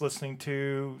vinyl, just listening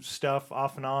to stuff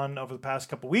off and on over the past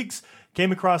couple weeks.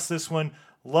 Came across this one,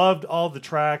 loved all the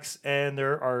tracks, and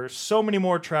there are so many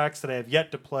more tracks that I have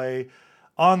yet to play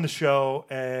on the show,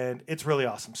 and it's really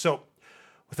awesome. So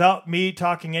without me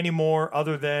talking anymore,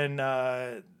 other than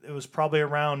it was probably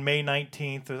around May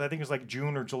 19th, I think it was like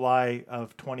June or July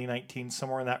of 2019,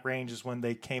 somewhere in that range is when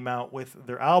they came out with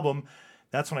their album.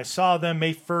 That's when I saw them.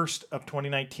 May 1st of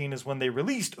 2019 is when they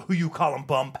released Who You Callin'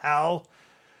 Bum, Pal.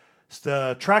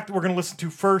 The track that we're going to listen to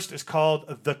first is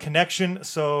called The Connection.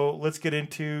 So let's get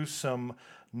into some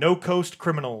No Coast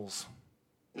Criminals.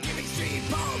 Give me street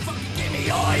punk, give me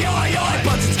oi, oi, oi,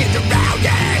 once it's get around,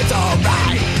 yeah, it's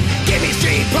alright. Give me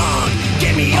street punk,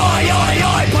 give me oi, oi,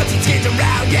 oi, once it's get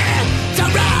around, yeah, it's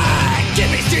alright.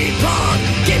 Give me street punk,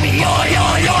 give me oi,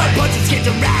 oi, oi, once it's get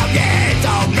around, yeah, it's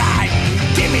alright.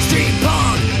 Give me street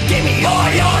punk, give me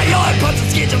oi, oi, oi, once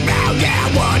it's get around,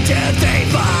 yeah, 1, 2,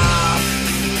 3, 4.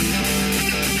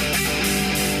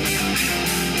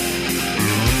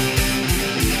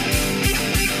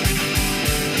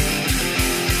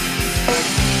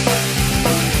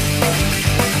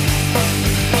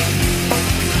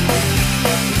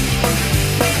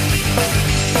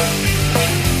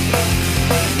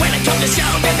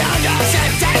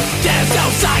 There's no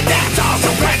sign that's also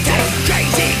printed.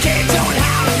 Crazy kids don't know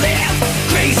how to live.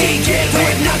 Crazy kids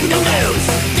with nothing to lose.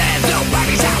 There's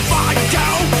nobody's how far to go.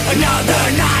 Another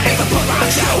night at the punk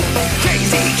show.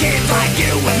 Crazy kids like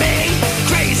you and me.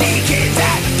 Crazy kids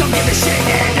that don't give a shit.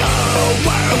 And oh,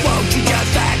 world, won't you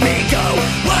just let me go?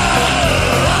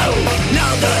 Whoa,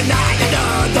 another night,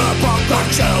 another punk rock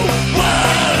show.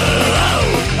 Whoa,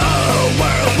 oh,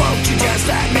 world, won't you just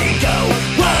let me go?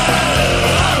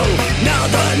 Whoa,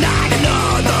 another night,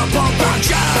 another punk rock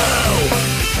show.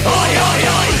 Oi, oi,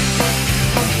 oi.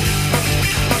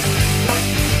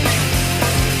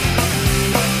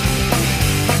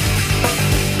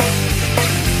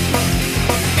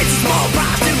 It's a small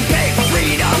price to pay for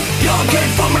freedom. Young kid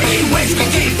from an e-waste can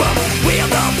keep them. We're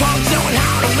the punks knowing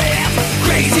how to live.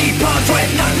 Crazy punks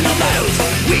with nothing to lose.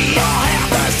 We all have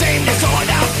the same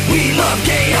disorder. We love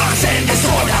chaos and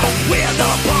disorder. We're the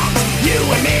punks, you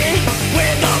and me.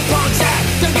 We're the punks that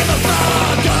don't give a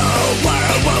fuck. Oh,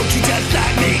 world, won't you just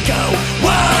let me go?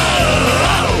 Whoa,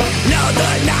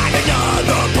 another night,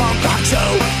 another punk rock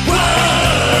show.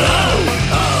 Whoa,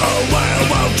 oh, world,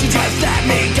 won't you just let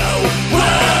me go?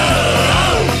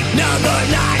 Whoa, another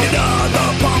night, another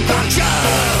punk rock show.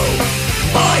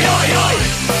 Oi, oi, oi.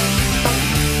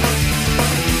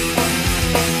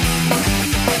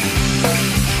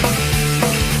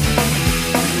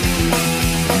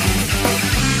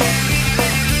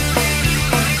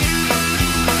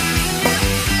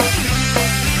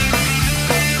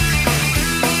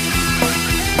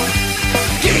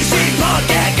 Give me street punk,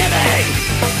 yeah, give me.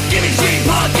 Give me street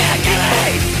punk, yeah, give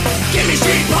me. Give me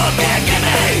street punk, yeah, give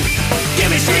me. Give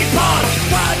me street punk.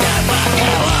 What the fuck?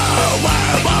 Whoa,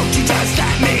 world, won't you just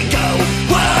let me go?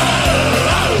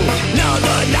 Whoa,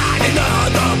 another night,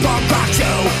 another punk rock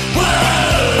show. Whoa,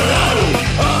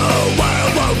 oh,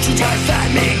 world, won't you just let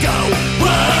me go?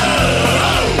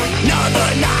 Whoa, another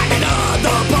night,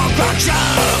 another punk rock show.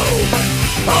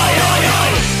 Oi, oi, oi.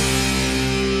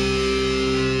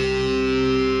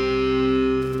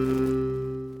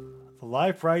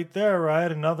 Life right there,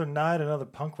 right? Another night, another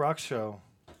punk rock show.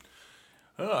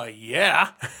 Oh,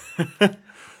 yeah.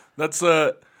 That's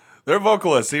their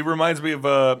vocalist. He reminds me of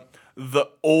the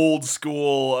old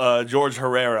school George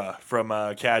Herrera from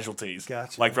Casualties.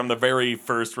 Gotcha. Like from the very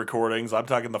first recordings. I'm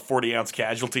talking the 40-ounce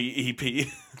Casualty EP.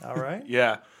 All right.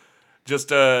 Yeah.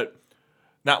 Just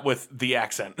not with the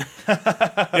accent.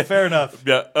 Fair enough.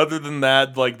 Yeah, other than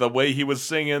that, like the way he was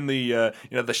singing, the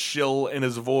the shill in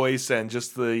his voice, and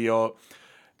just the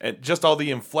and just all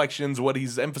the inflections, what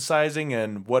he's emphasizing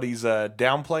and what he's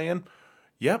downplaying.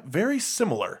 Yep, very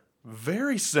similar.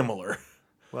 Very similar.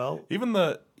 Well, Even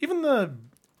the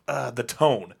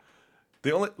tone.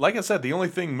 Like I said, the only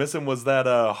thing missing was that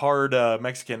hard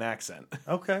Mexican accent.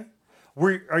 Okay.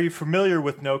 Are you familiar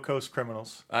with No Coast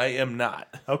Criminals? I am not.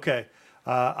 Okay.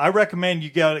 I recommend you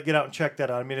get out and check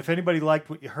that out. I mean, if anybody liked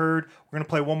what you heard, we're going to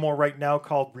play one more right now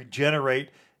called Regenerate.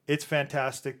 It's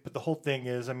fantastic, but the whole thing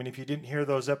is, I mean, if you didn't hear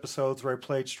those episodes where I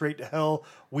played Straight to Hell,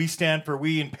 We Stand for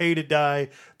We, and Pay to Die,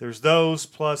 there's those,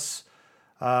 plus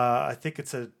I think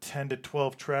it's a 10 to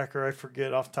 12 tracker. I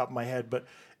forget off the top of my head, but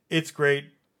it's great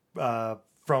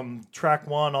from track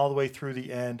 1 all the way through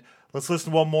the end. Let's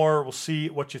listen to one more. We'll see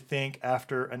what you think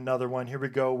after another one. Here we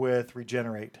go with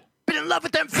Regenerate. Been in love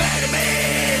with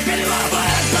amphetamines, been in love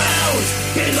with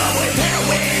booze, been in love with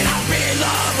heroin, I've been in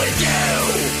love with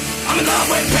you. I'm in love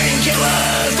with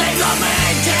painkillers, they love me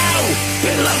too.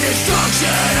 Been in love with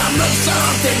destruction, I'm love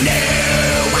something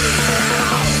new.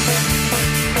 Wow.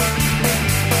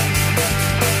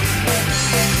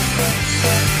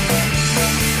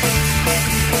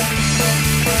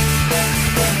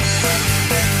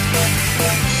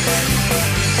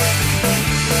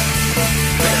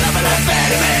 Been in love with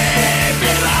amphetamines,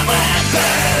 been in love with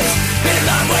booze, been in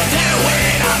love with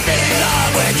heroin, I've been in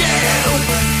love with you.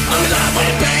 I'm in love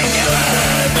with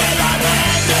painkillers, been in love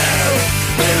with you.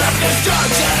 Been in love with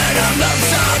destruction, I'm love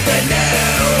something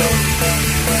new.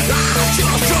 I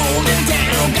just strolled in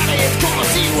town, gotta hit the corner,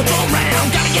 see what's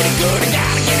around. Gotta get it good, I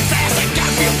gotta get it fast, I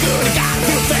gotta feel good, I gotta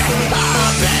feel fast.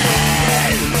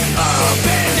 Up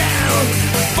and down,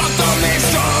 fucked on me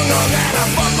strong, on that I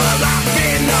fucked my life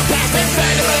in the past.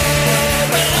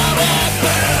 Amphetamine, been in love with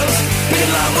booze, been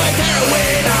in love with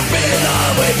heroin, I've been in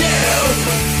love with you.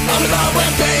 I'm in love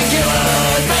with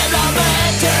painkillers, been in love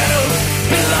with you.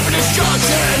 Been in love with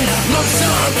destruction, love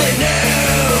something new,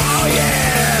 oh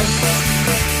yeah.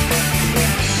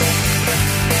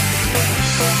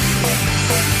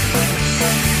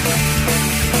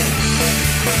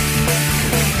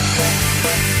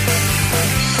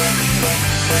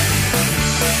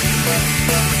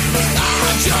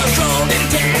 I just rolled in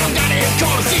town, gotta hit the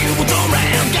corner, see what's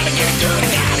around. Gotta get it good, I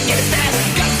gotta get it fast,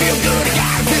 gotta feel good, I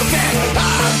gotta feel fast.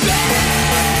 I've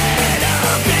been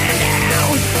up and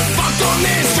down, fucked on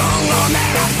this strong, on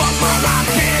that I fucked my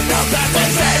life in the past.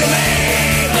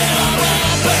 Amphetamine, been in love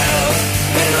with booze,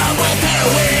 been in love with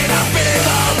heroin, I've been in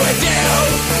love with you.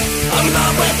 I'm in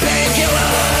love with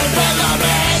painkillers, been in love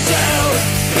with you.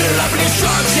 Been in love with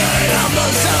destruction, I'm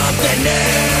love something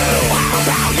new. How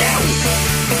about you?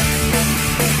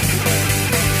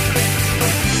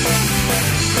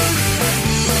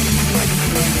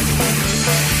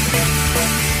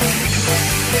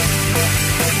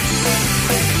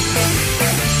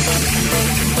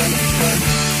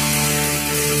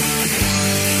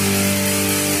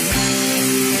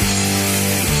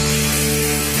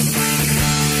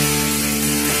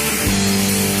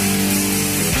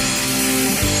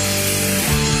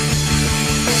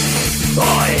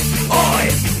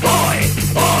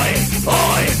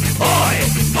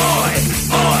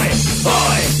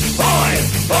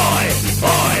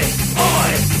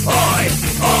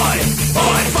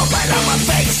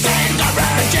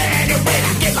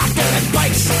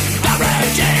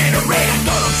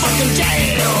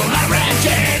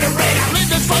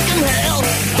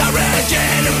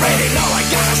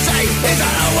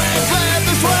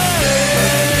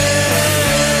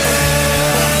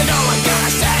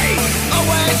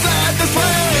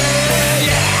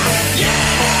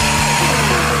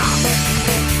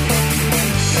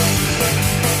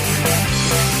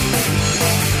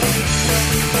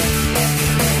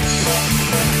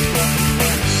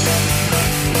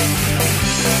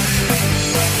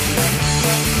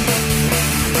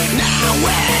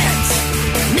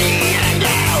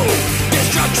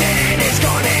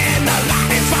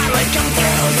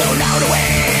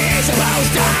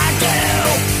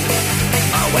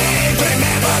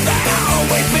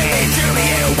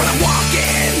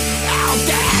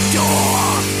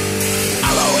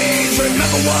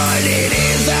 What it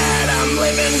is that I'm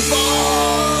living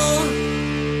for.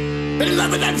 Been in love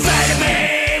with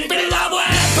amphetamine, been in love with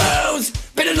booze,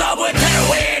 been in love with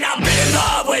heroin, I've been in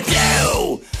love with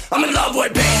you. I'm in love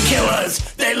with painkillers,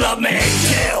 they love me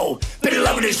too. Been in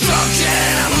love with destruction,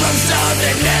 I'm love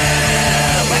something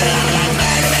new. Been in love with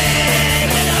amphetamine,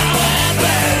 been in love with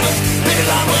booze, been in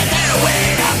love with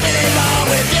heroin, I've been in love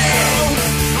with you.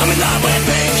 I'm in love with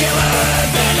painkillers,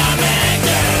 they love me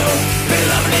too. Been in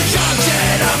love with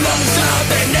destruction, I'm loving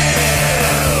something new.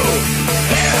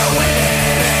 Heroin,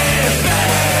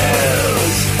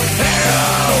 booze,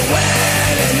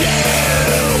 heroin and you.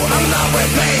 I'm in love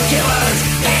with painkillers,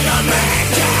 they love me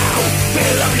too. Been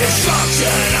in love with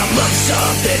destruction, I'm loving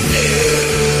something new.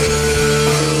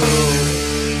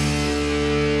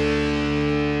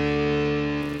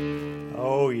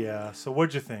 So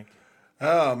what'd you think?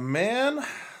 Oh man,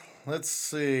 let's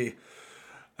see.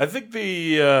 I think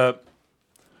I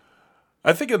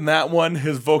think in that one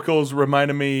his vocals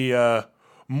reminded me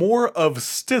more of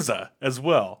SZA as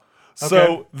well. So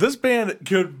Okay. this band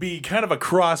could be kind of a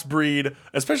crossbreed,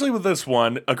 especially with this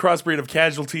one, a crossbreed of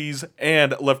Casualties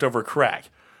and Leftover Crack.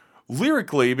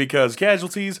 Lyrically, because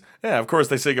Casualties, yeah, of course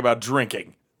they sing about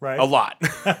drinking. Right. A lot.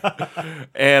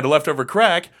 And Leftover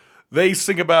Crack, they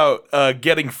sing about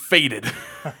getting faded.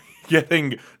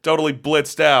 Getting totally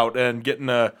blitzed out and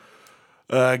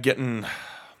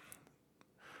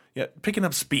picking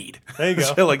up speed. There you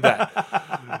go. Shit like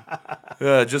that.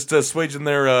 Just assuaging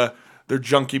their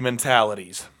junkie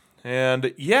mentalities.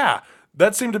 And yeah,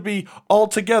 that seemed to be all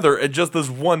together in just this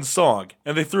one song.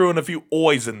 And they threw in a few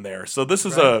oys in there. So this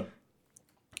is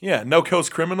No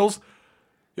Coast Criminals.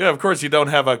 Yeah, of course you don't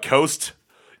have a coast.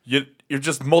 You're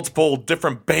just multiple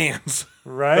different bands.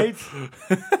 Right?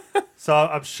 So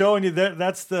I'm showing you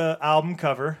that's the album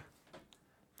cover.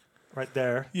 Right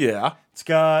there. Yeah. It's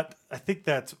got, I think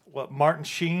that's what, Martin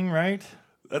Sheen, right?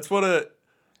 That's what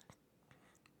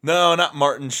No, not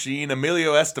Martin Sheen.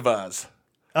 Emilio Estevez.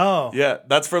 Oh. Yeah,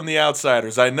 that's from The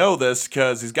Outsiders. I know this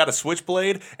because he's got a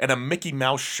switchblade and a Mickey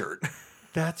Mouse shirt.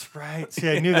 That's right. See,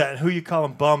 I knew that. Who you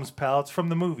calling bums, pal? It's from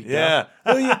the movie. Yeah.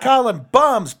 Who you calling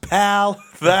bums, pal?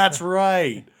 That's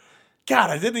right. God,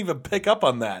 I didn't even pick up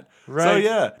on that. So Right.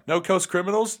 yeah, No Coast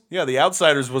Criminals. Yeah, The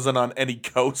Outsiders wasn't on any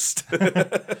coast.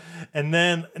 And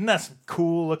that's some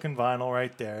cool looking vinyl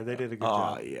right there. They did a good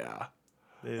Oh job. yeah,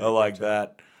 They did I a like good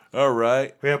job. that. All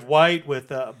right. We have white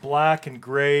with black and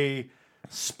gray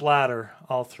splatter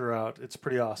all throughout. It's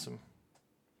pretty awesome.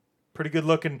 Pretty good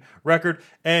looking record.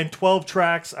 And 12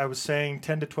 tracks. I was saying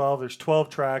 10 to 12. There's 12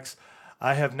 tracks.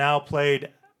 I have now played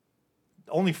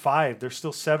only 5. There's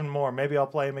still 7 more. Maybe I'll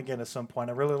play them again at some point.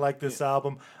 I really like this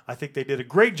album. I think they did a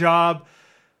great job.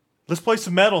 Let's play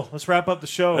some metal. Let's wrap up the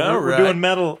show. We're right. doing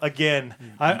metal again.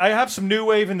 I have some new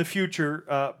wave in the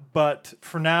future, but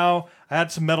for now, I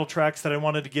had some metal tracks that I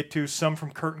wanted to get to. Some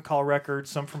from Curtain Call Records,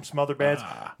 some from some other bands.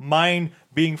 Mine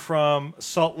being from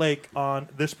Salt Lake on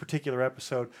this particular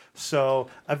episode. So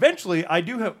eventually, I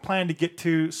do have planned to get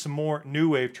to some more new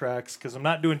wave tracks because I'm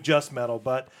not doing just metal,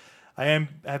 but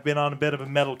I've been on a bit of a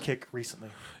metal kick recently.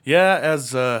 Yeah,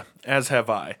 as have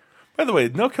I. By the way,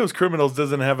 No Coast Criminals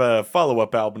doesn't have a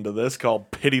follow-up album to this called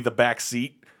Pity the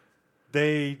Backseat.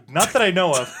 Not that I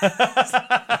know of.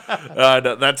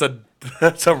 No,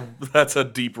 that's a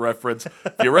deep reference.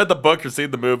 If you read the book or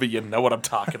seen the movie, you know what I'm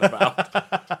talking about.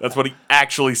 That's what he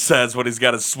actually says when he's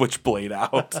got his switchblade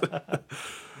out.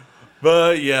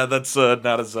 But yeah, that's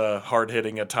not as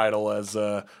hard-hitting a title as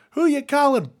Who You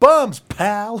Calling Bums,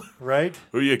 Pal? Right?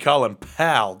 Who you calling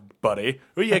pal, buddy?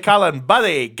 Who you calling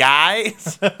buddy,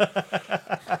 guys?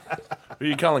 Who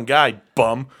you calling guy,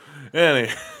 bum?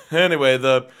 Anyway,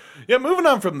 moving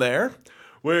on from there,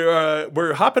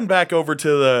 we're hopping back over to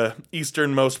the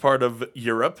easternmost part of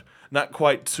Europe, not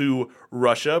quite to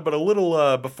Russia, but a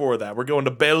little before that. We're going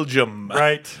to Belgium.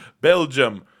 Right.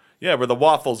 Belgium. Yeah, where the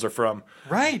waffles are from.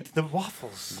 Right. The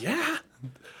waffles. Yeah.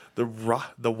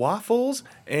 The waffles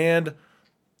and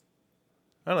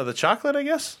I don't know, the chocolate, I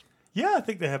guess. Yeah, I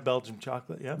think they have Belgian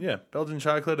chocolate. Yeah. Yeah, Belgian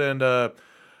chocolate and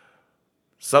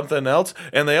something else.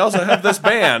 And they also have this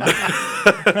band. They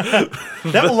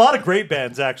have a lot of great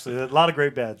bands, actually. A lot of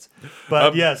great bands.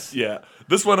 But yes. Yeah.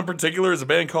 This one in particular is a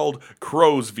band called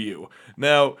Crow's View.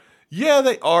 Now, yeah,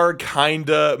 they are kind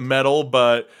of metal,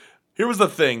 but here was the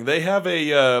thing. They have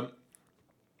a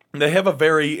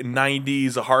very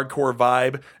 90s hardcore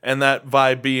vibe, and that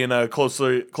vibe being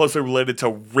closely related to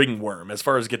Ringworm as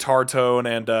far as guitar tone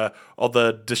and all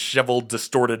the disheveled,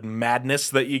 distorted madness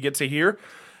that you get to hear.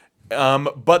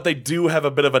 But they do have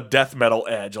a bit of a death metal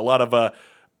edge. A lot of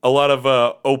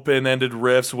open-ended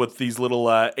riffs with these little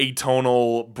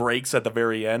atonal breaks at the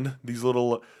very end. These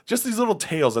little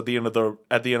tails at the end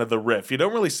of the riff. You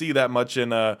don't really see that much in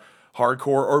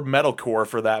hardcore or metalcore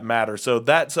for that matter. So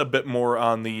that's a bit more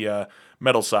on the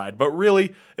metal side. But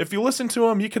really, if you listen to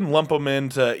them, you can lump them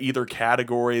into either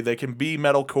category. They can be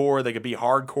metalcore, they could be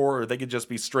hardcore, or they could just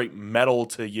be straight metal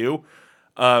to you.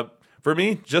 For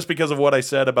me, just because of what I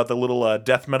said about the little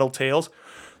death metal tails,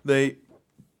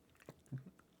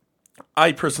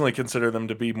 I personally consider them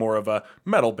to be more of a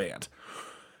metal band.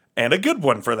 And a good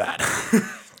one for that.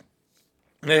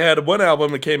 They had one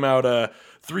album that came out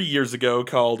 3 years ago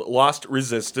called Lost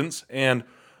Resistance, and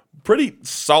pretty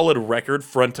solid record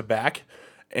front to back.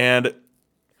 And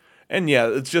yeah,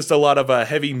 it's just a lot of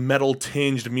heavy metal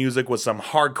tinged music with some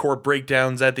hardcore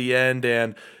breakdowns at the end.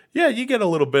 And yeah, you get a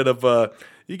little bit of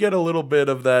you get a little bit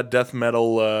of that death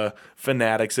metal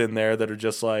fanatics in there that are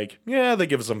just like, yeah, they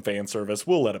give us some fan service.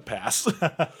 We'll let it pass.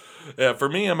 Yeah, for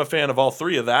me, I'm a fan of all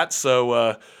three of that.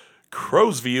 So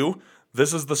Crow's View,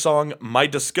 this is the song My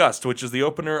Disgust, which is the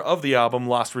opener of the album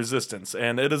Lost Resistance.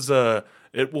 And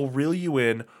it will reel you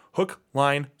in hook,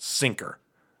 line, sinker.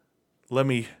 Let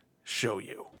me show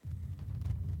you.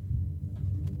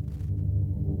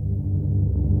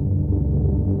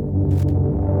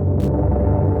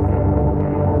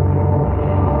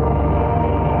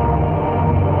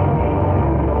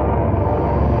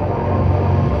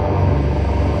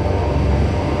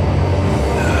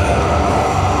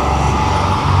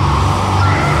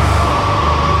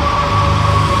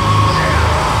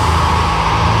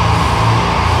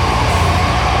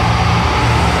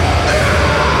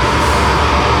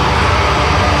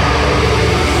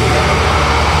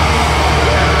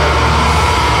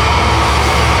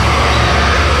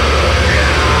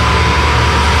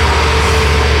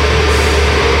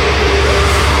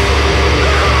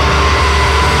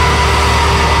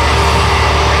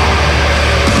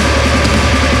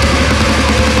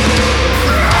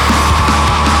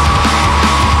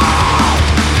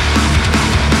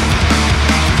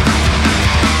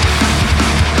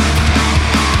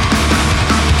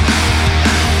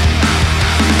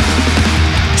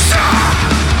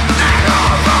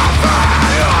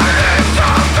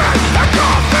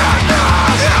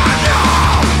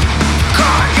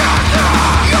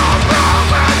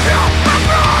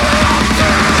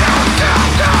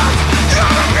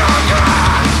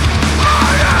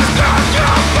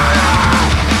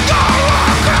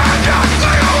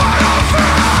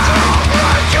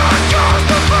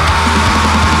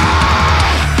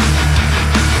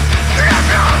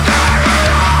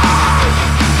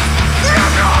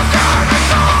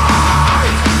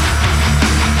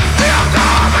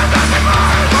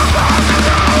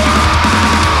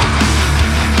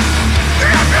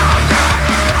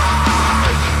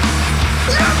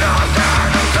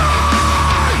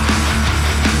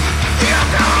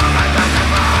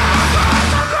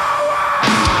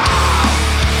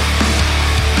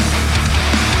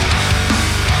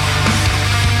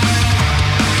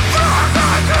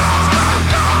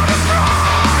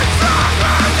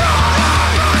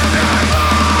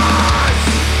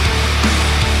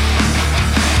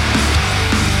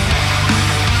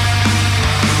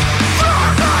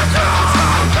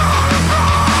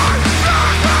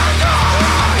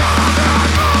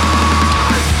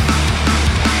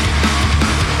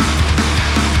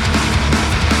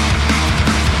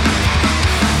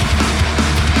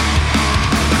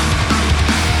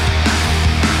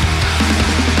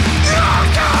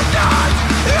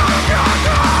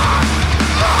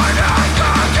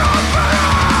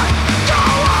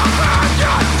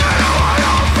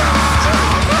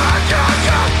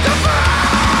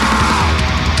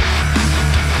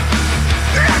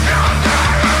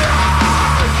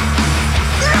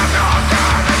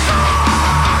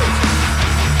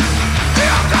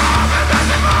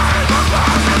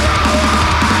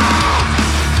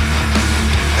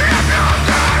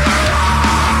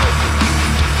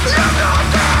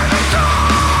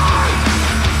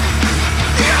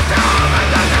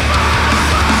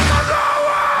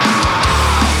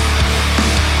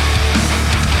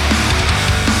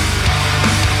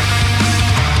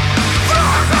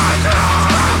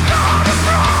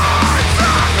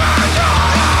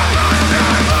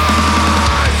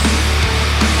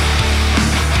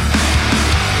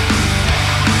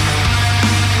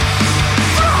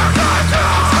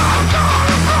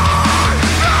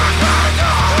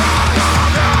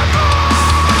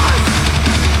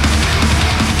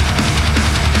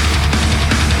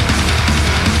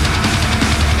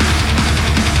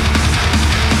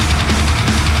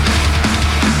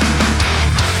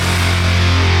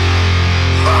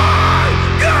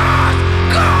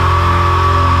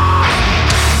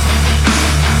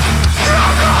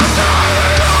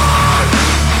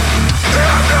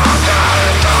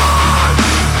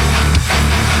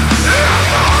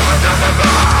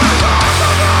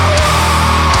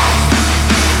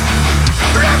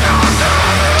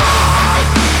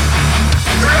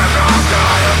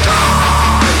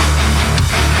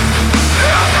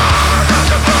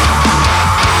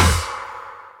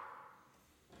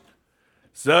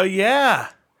 So yeah,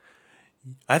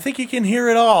 I think you can hear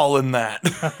it all in that.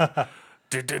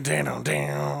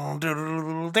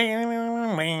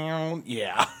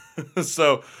 Yeah.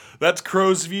 So that's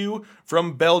Crow's View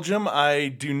from Belgium. I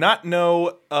do not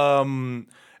know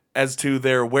as to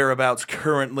their whereabouts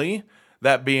currently,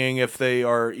 that being if they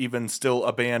are even still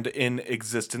a band in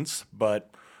existence,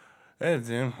 but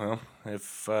Well,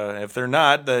 if they're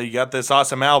not, you got this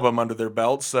awesome album under their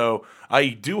belt. So I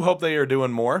do hope they are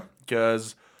doing more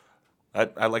because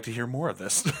I'd like to hear more of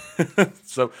this.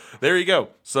 So there you go.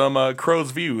 Some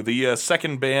Crow's View, the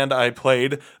second band I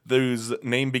played whose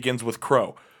name begins with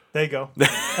Crow. There you go.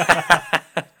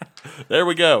 There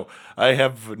we go. I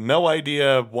have no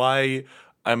idea why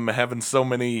I'm having so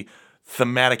many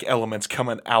thematic elements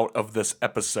coming out of this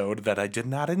episode that I did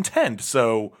not intend.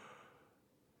 So,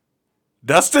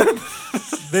 Dustin?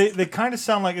 They kind of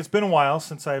sound like, it's been a while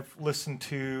since I've listened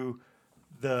to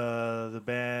the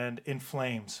band In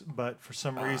Flames, but for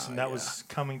some reason that was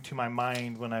coming to my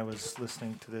mind when I was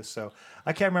listening to this. So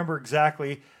I can't remember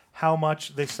exactly how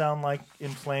much they sound like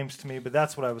In Flames to me, but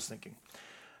that's what I was thinking.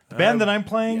 The band that I'm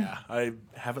playing, Yeah, I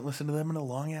haven't listened to them in a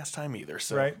long ass time either,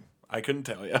 so Right. I couldn't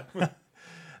tell you. the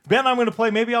band I'm going to play,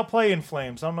 maybe I'll play In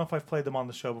Flames. I don't know if I've played them on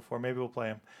the show before. Maybe we'll play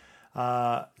them.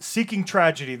 Seeking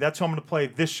Tragedy. That's who I'm going to play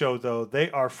this show, though.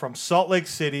 They are from Salt Lake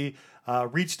City.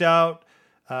 Reached out.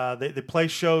 They play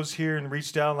shows here and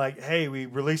reached out like, hey, we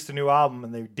released a new album,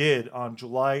 and they did on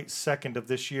July 2nd of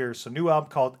this year. So new album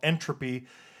called Entropy,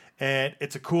 and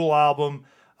it's a cool album.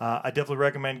 I definitely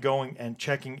recommend going and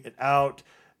checking it out.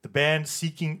 The band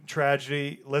Seeking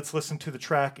Tragedy. Let's listen to the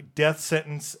track Death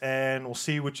Sentence, and we'll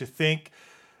see what you think.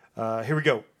 Here we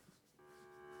go.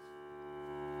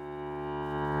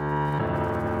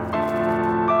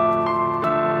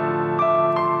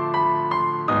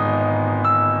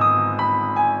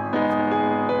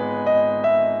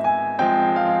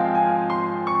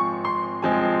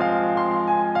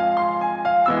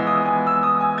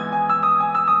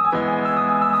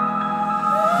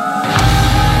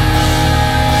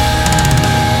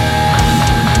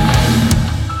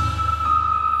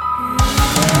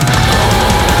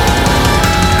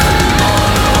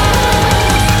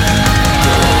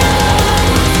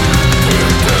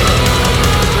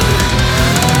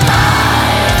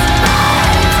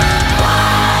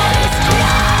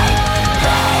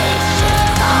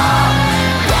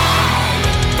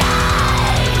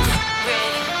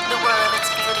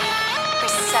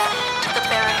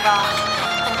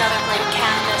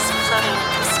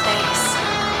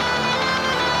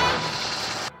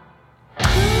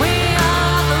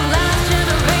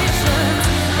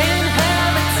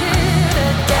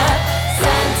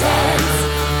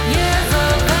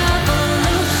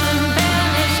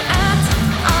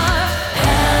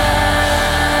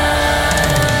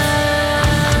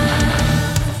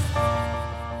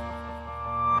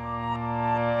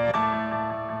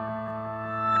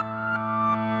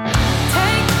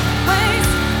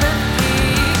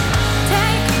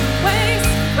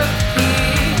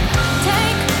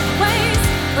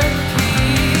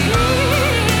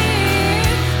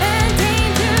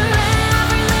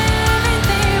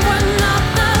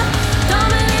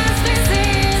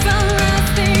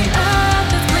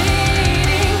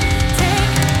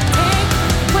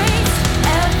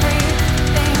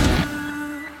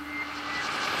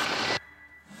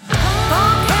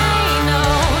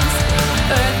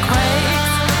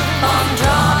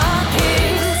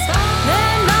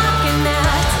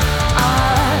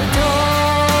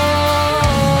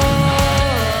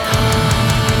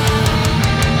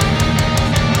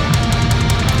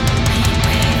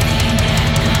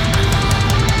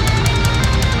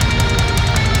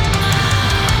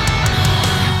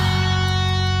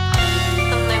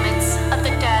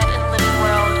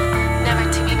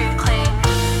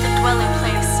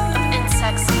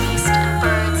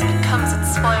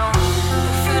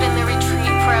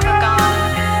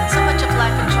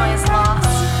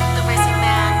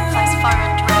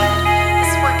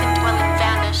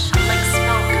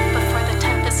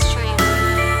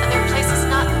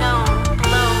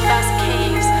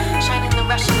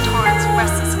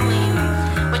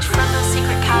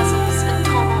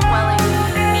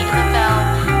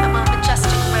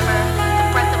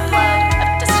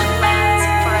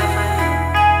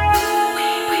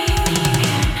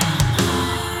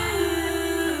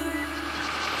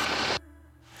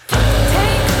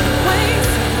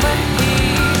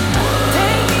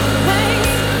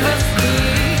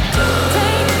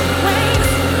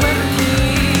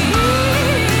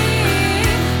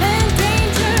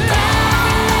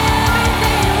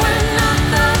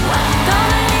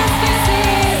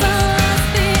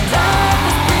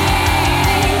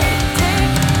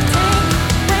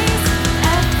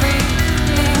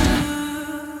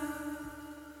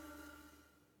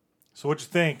 So what'd you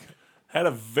think? Had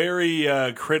a very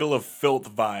Cradle of Filth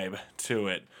vibe to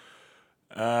it.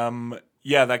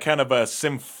 Yeah, that kind of a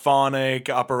symphonic,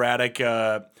 operatic.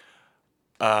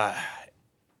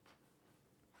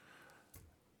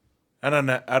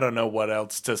 I don't know what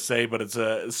else to say, but it's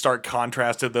a stark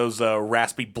contrast to those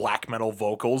raspy black metal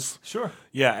vocals. Sure.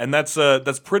 Yeah, and that's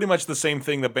pretty much the same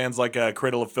thing that bands like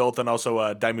Cradle of Filth and also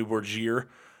Dimmu Borgir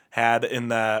had in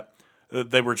that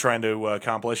they were trying to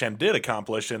accomplish and did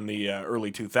accomplish in the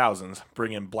early 2000s,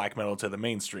 bringing black metal to the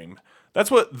mainstream. That's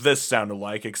what this sounded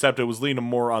like, except it was leaning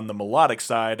more on the melodic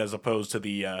side as opposed to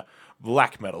the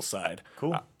black metal side.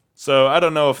 Cool. So I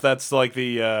don't know if that's like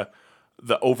the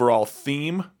overall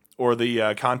theme or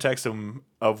the context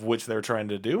of which they're trying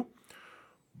to do,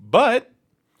 but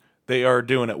they are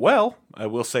doing it well. I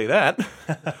will say that.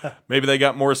 Maybe they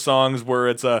got more songs where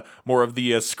it's more of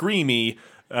the screamy,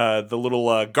 the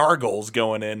little gargles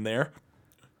going in there,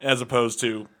 as opposed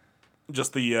to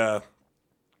just the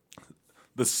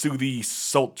soothy,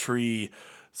 sultry,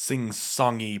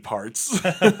 sing-songy parts.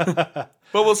 But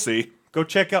we'll see. Go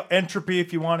check out Entropy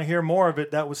if you want to hear more of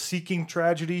it. That was Seeking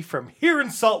Tragedy from here in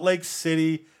Salt Lake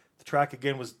City. The track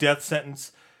again was Death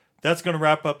Sentence. That's going to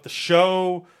wrap up the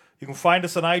show. You can find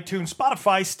us on iTunes,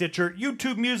 Spotify, Stitcher,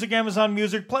 YouTube Music, Amazon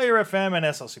Music, Player FM, and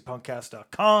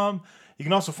slcpunkcast.com. You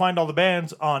can also find all the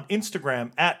bands on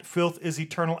Instagram at Filth is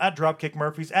Eternal, at Dropkick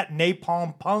Murphys, at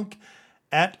Napalm Punk,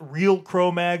 at Real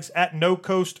Cro-Mags, at No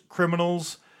Coast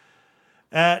Criminals,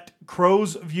 at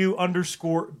Crow's View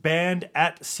 _band,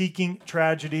 at Seeking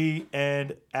Tragedy,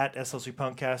 and at SLC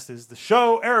Punkcast is the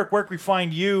show. Eric, where can we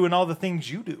find you and all the things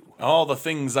you do? All the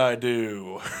things I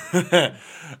do.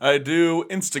 I do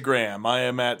Instagram. I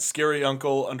am at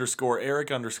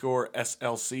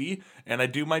scaryuncle_Eric_SLC, and I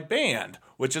do my band,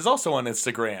 which is also on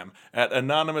Instagram, at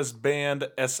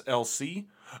AnonymousBandSLC.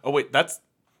 Oh, wait,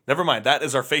 never mind. That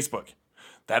is our Facebook.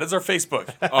 That is our Facebook.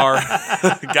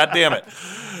 God damn it.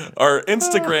 Our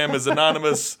Instagram is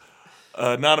anonymous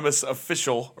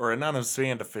official or anonymous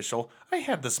band official. I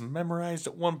had this memorized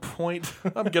at one point.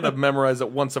 I'm gonna memorize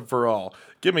it once and for all.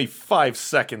 Give me 5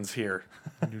 seconds here.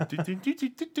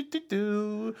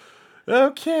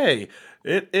 Okay,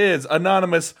 it is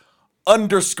anonymous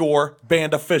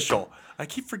 _band official. I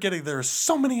keep forgetting there are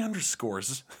so many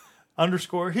underscores.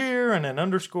 Underscore here and an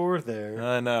underscore there.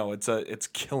 I know it's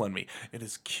killing me. It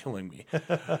is killing me.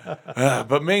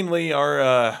 But mainly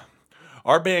our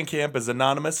Bandcamp is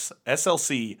anonymous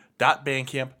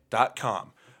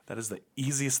slc.bandcamp.com. That is the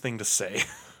easiest thing to say.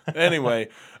 Anyway,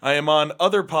 I am on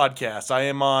other podcasts. I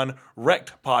am on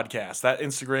Wrecked Podcast. That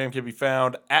Instagram can be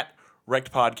found at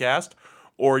Wrecked Podcast,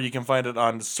 or you can find it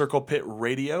on Circle Pit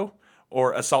Radio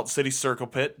or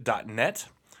AssaultCityCirclePit.net.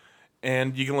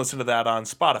 And you can listen to that on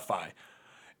Spotify.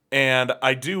 And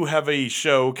I do have a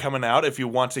show coming out if you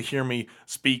want to hear me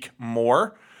speak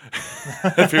more.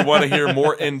 If you want to hear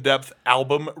more in-depth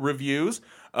album reviews,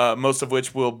 most of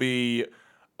which will be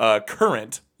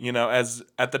current. You know, as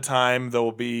at the time, there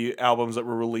will be albums that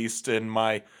were released in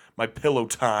my pillow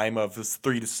time of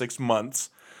 3 to 6 months.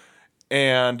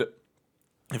 And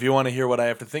if you want to hear what I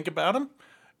have to think about them,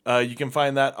 you can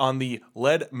find that on the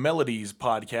Lead Melodies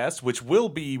podcast, which will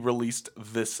be released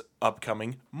this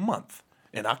upcoming month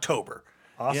in October.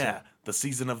 Awesome. Yeah, the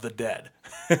season of the dead.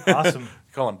 Awesome.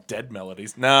 Call them Dead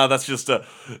Melodies. No, that's just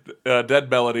Dead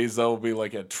Melodies. That will be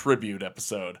like a tribute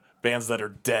episode. Bands that are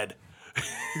dead.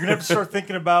 You're going to have to start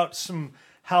thinking about some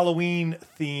Halloween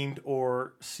themed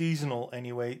or seasonal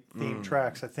anyway themed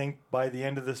tracks. I think by the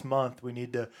end of this month we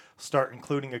need to start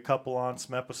including a couple on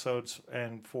some episodes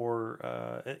and for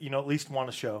at least one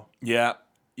a show. Yeah,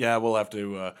 we'll have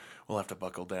to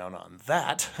buckle down on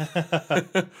that.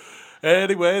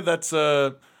 Anyway, that's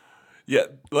Lead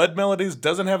Melodies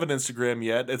doesn't have an Instagram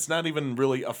yet. It's not even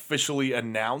really officially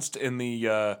announced in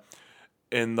the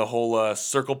whole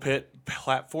Circle Pit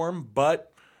platform,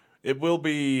 but it will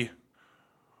be.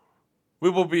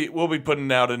 We'll be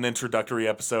putting out an introductory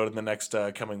episode in the next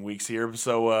coming weeks here.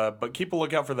 So, but keep a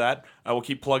lookout for that. I will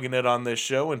keep plugging it on this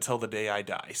show until the day I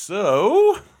die.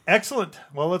 So, excellent.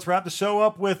 Well, let's wrap the show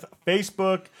up with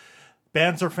Facebook.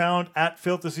 Bands are found at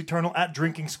Filth is Eternal, at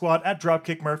Drinking Squad, at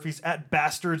Dropkick Murphys, at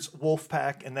Bastards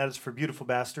Wolfpack, and that is for beautiful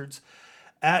bastards.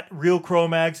 At Real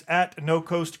Cro-Mags, at No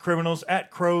Coast Criminals,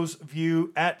 at Crow's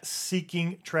View, at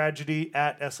Seeking Tragedy,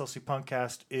 at SLC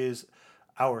Punkcast is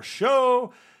our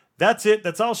show. That's it.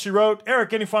 That's all she wrote.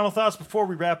 Eric, any final thoughts before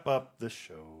we wrap up the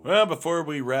show? Well, before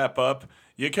we wrap up,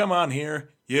 you come on here,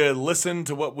 you listen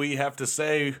to what we have to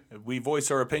say. We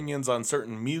voice our opinions on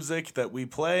certain music that we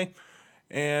play.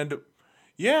 And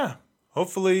yeah,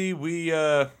 hopefully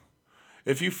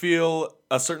if you feel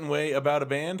a certain way about a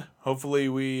band, hopefully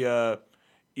we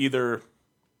either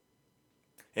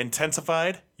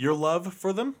intensified your love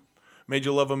for them, made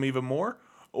you love them even more,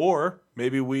 or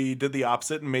maybe we did the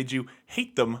opposite and made you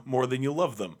hate them more than you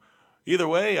love them. Either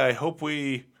way, I hope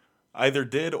we either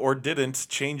did or didn't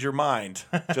change your mind.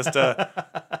 Just,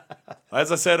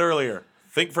 as I said earlier,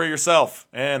 think for yourself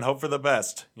and hope for the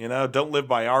best. You know, don't live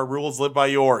by our rules, live by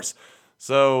yours.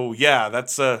 So, yeah,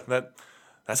 that's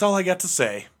all I got to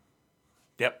say.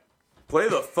 Yep. Play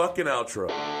the fucking outro.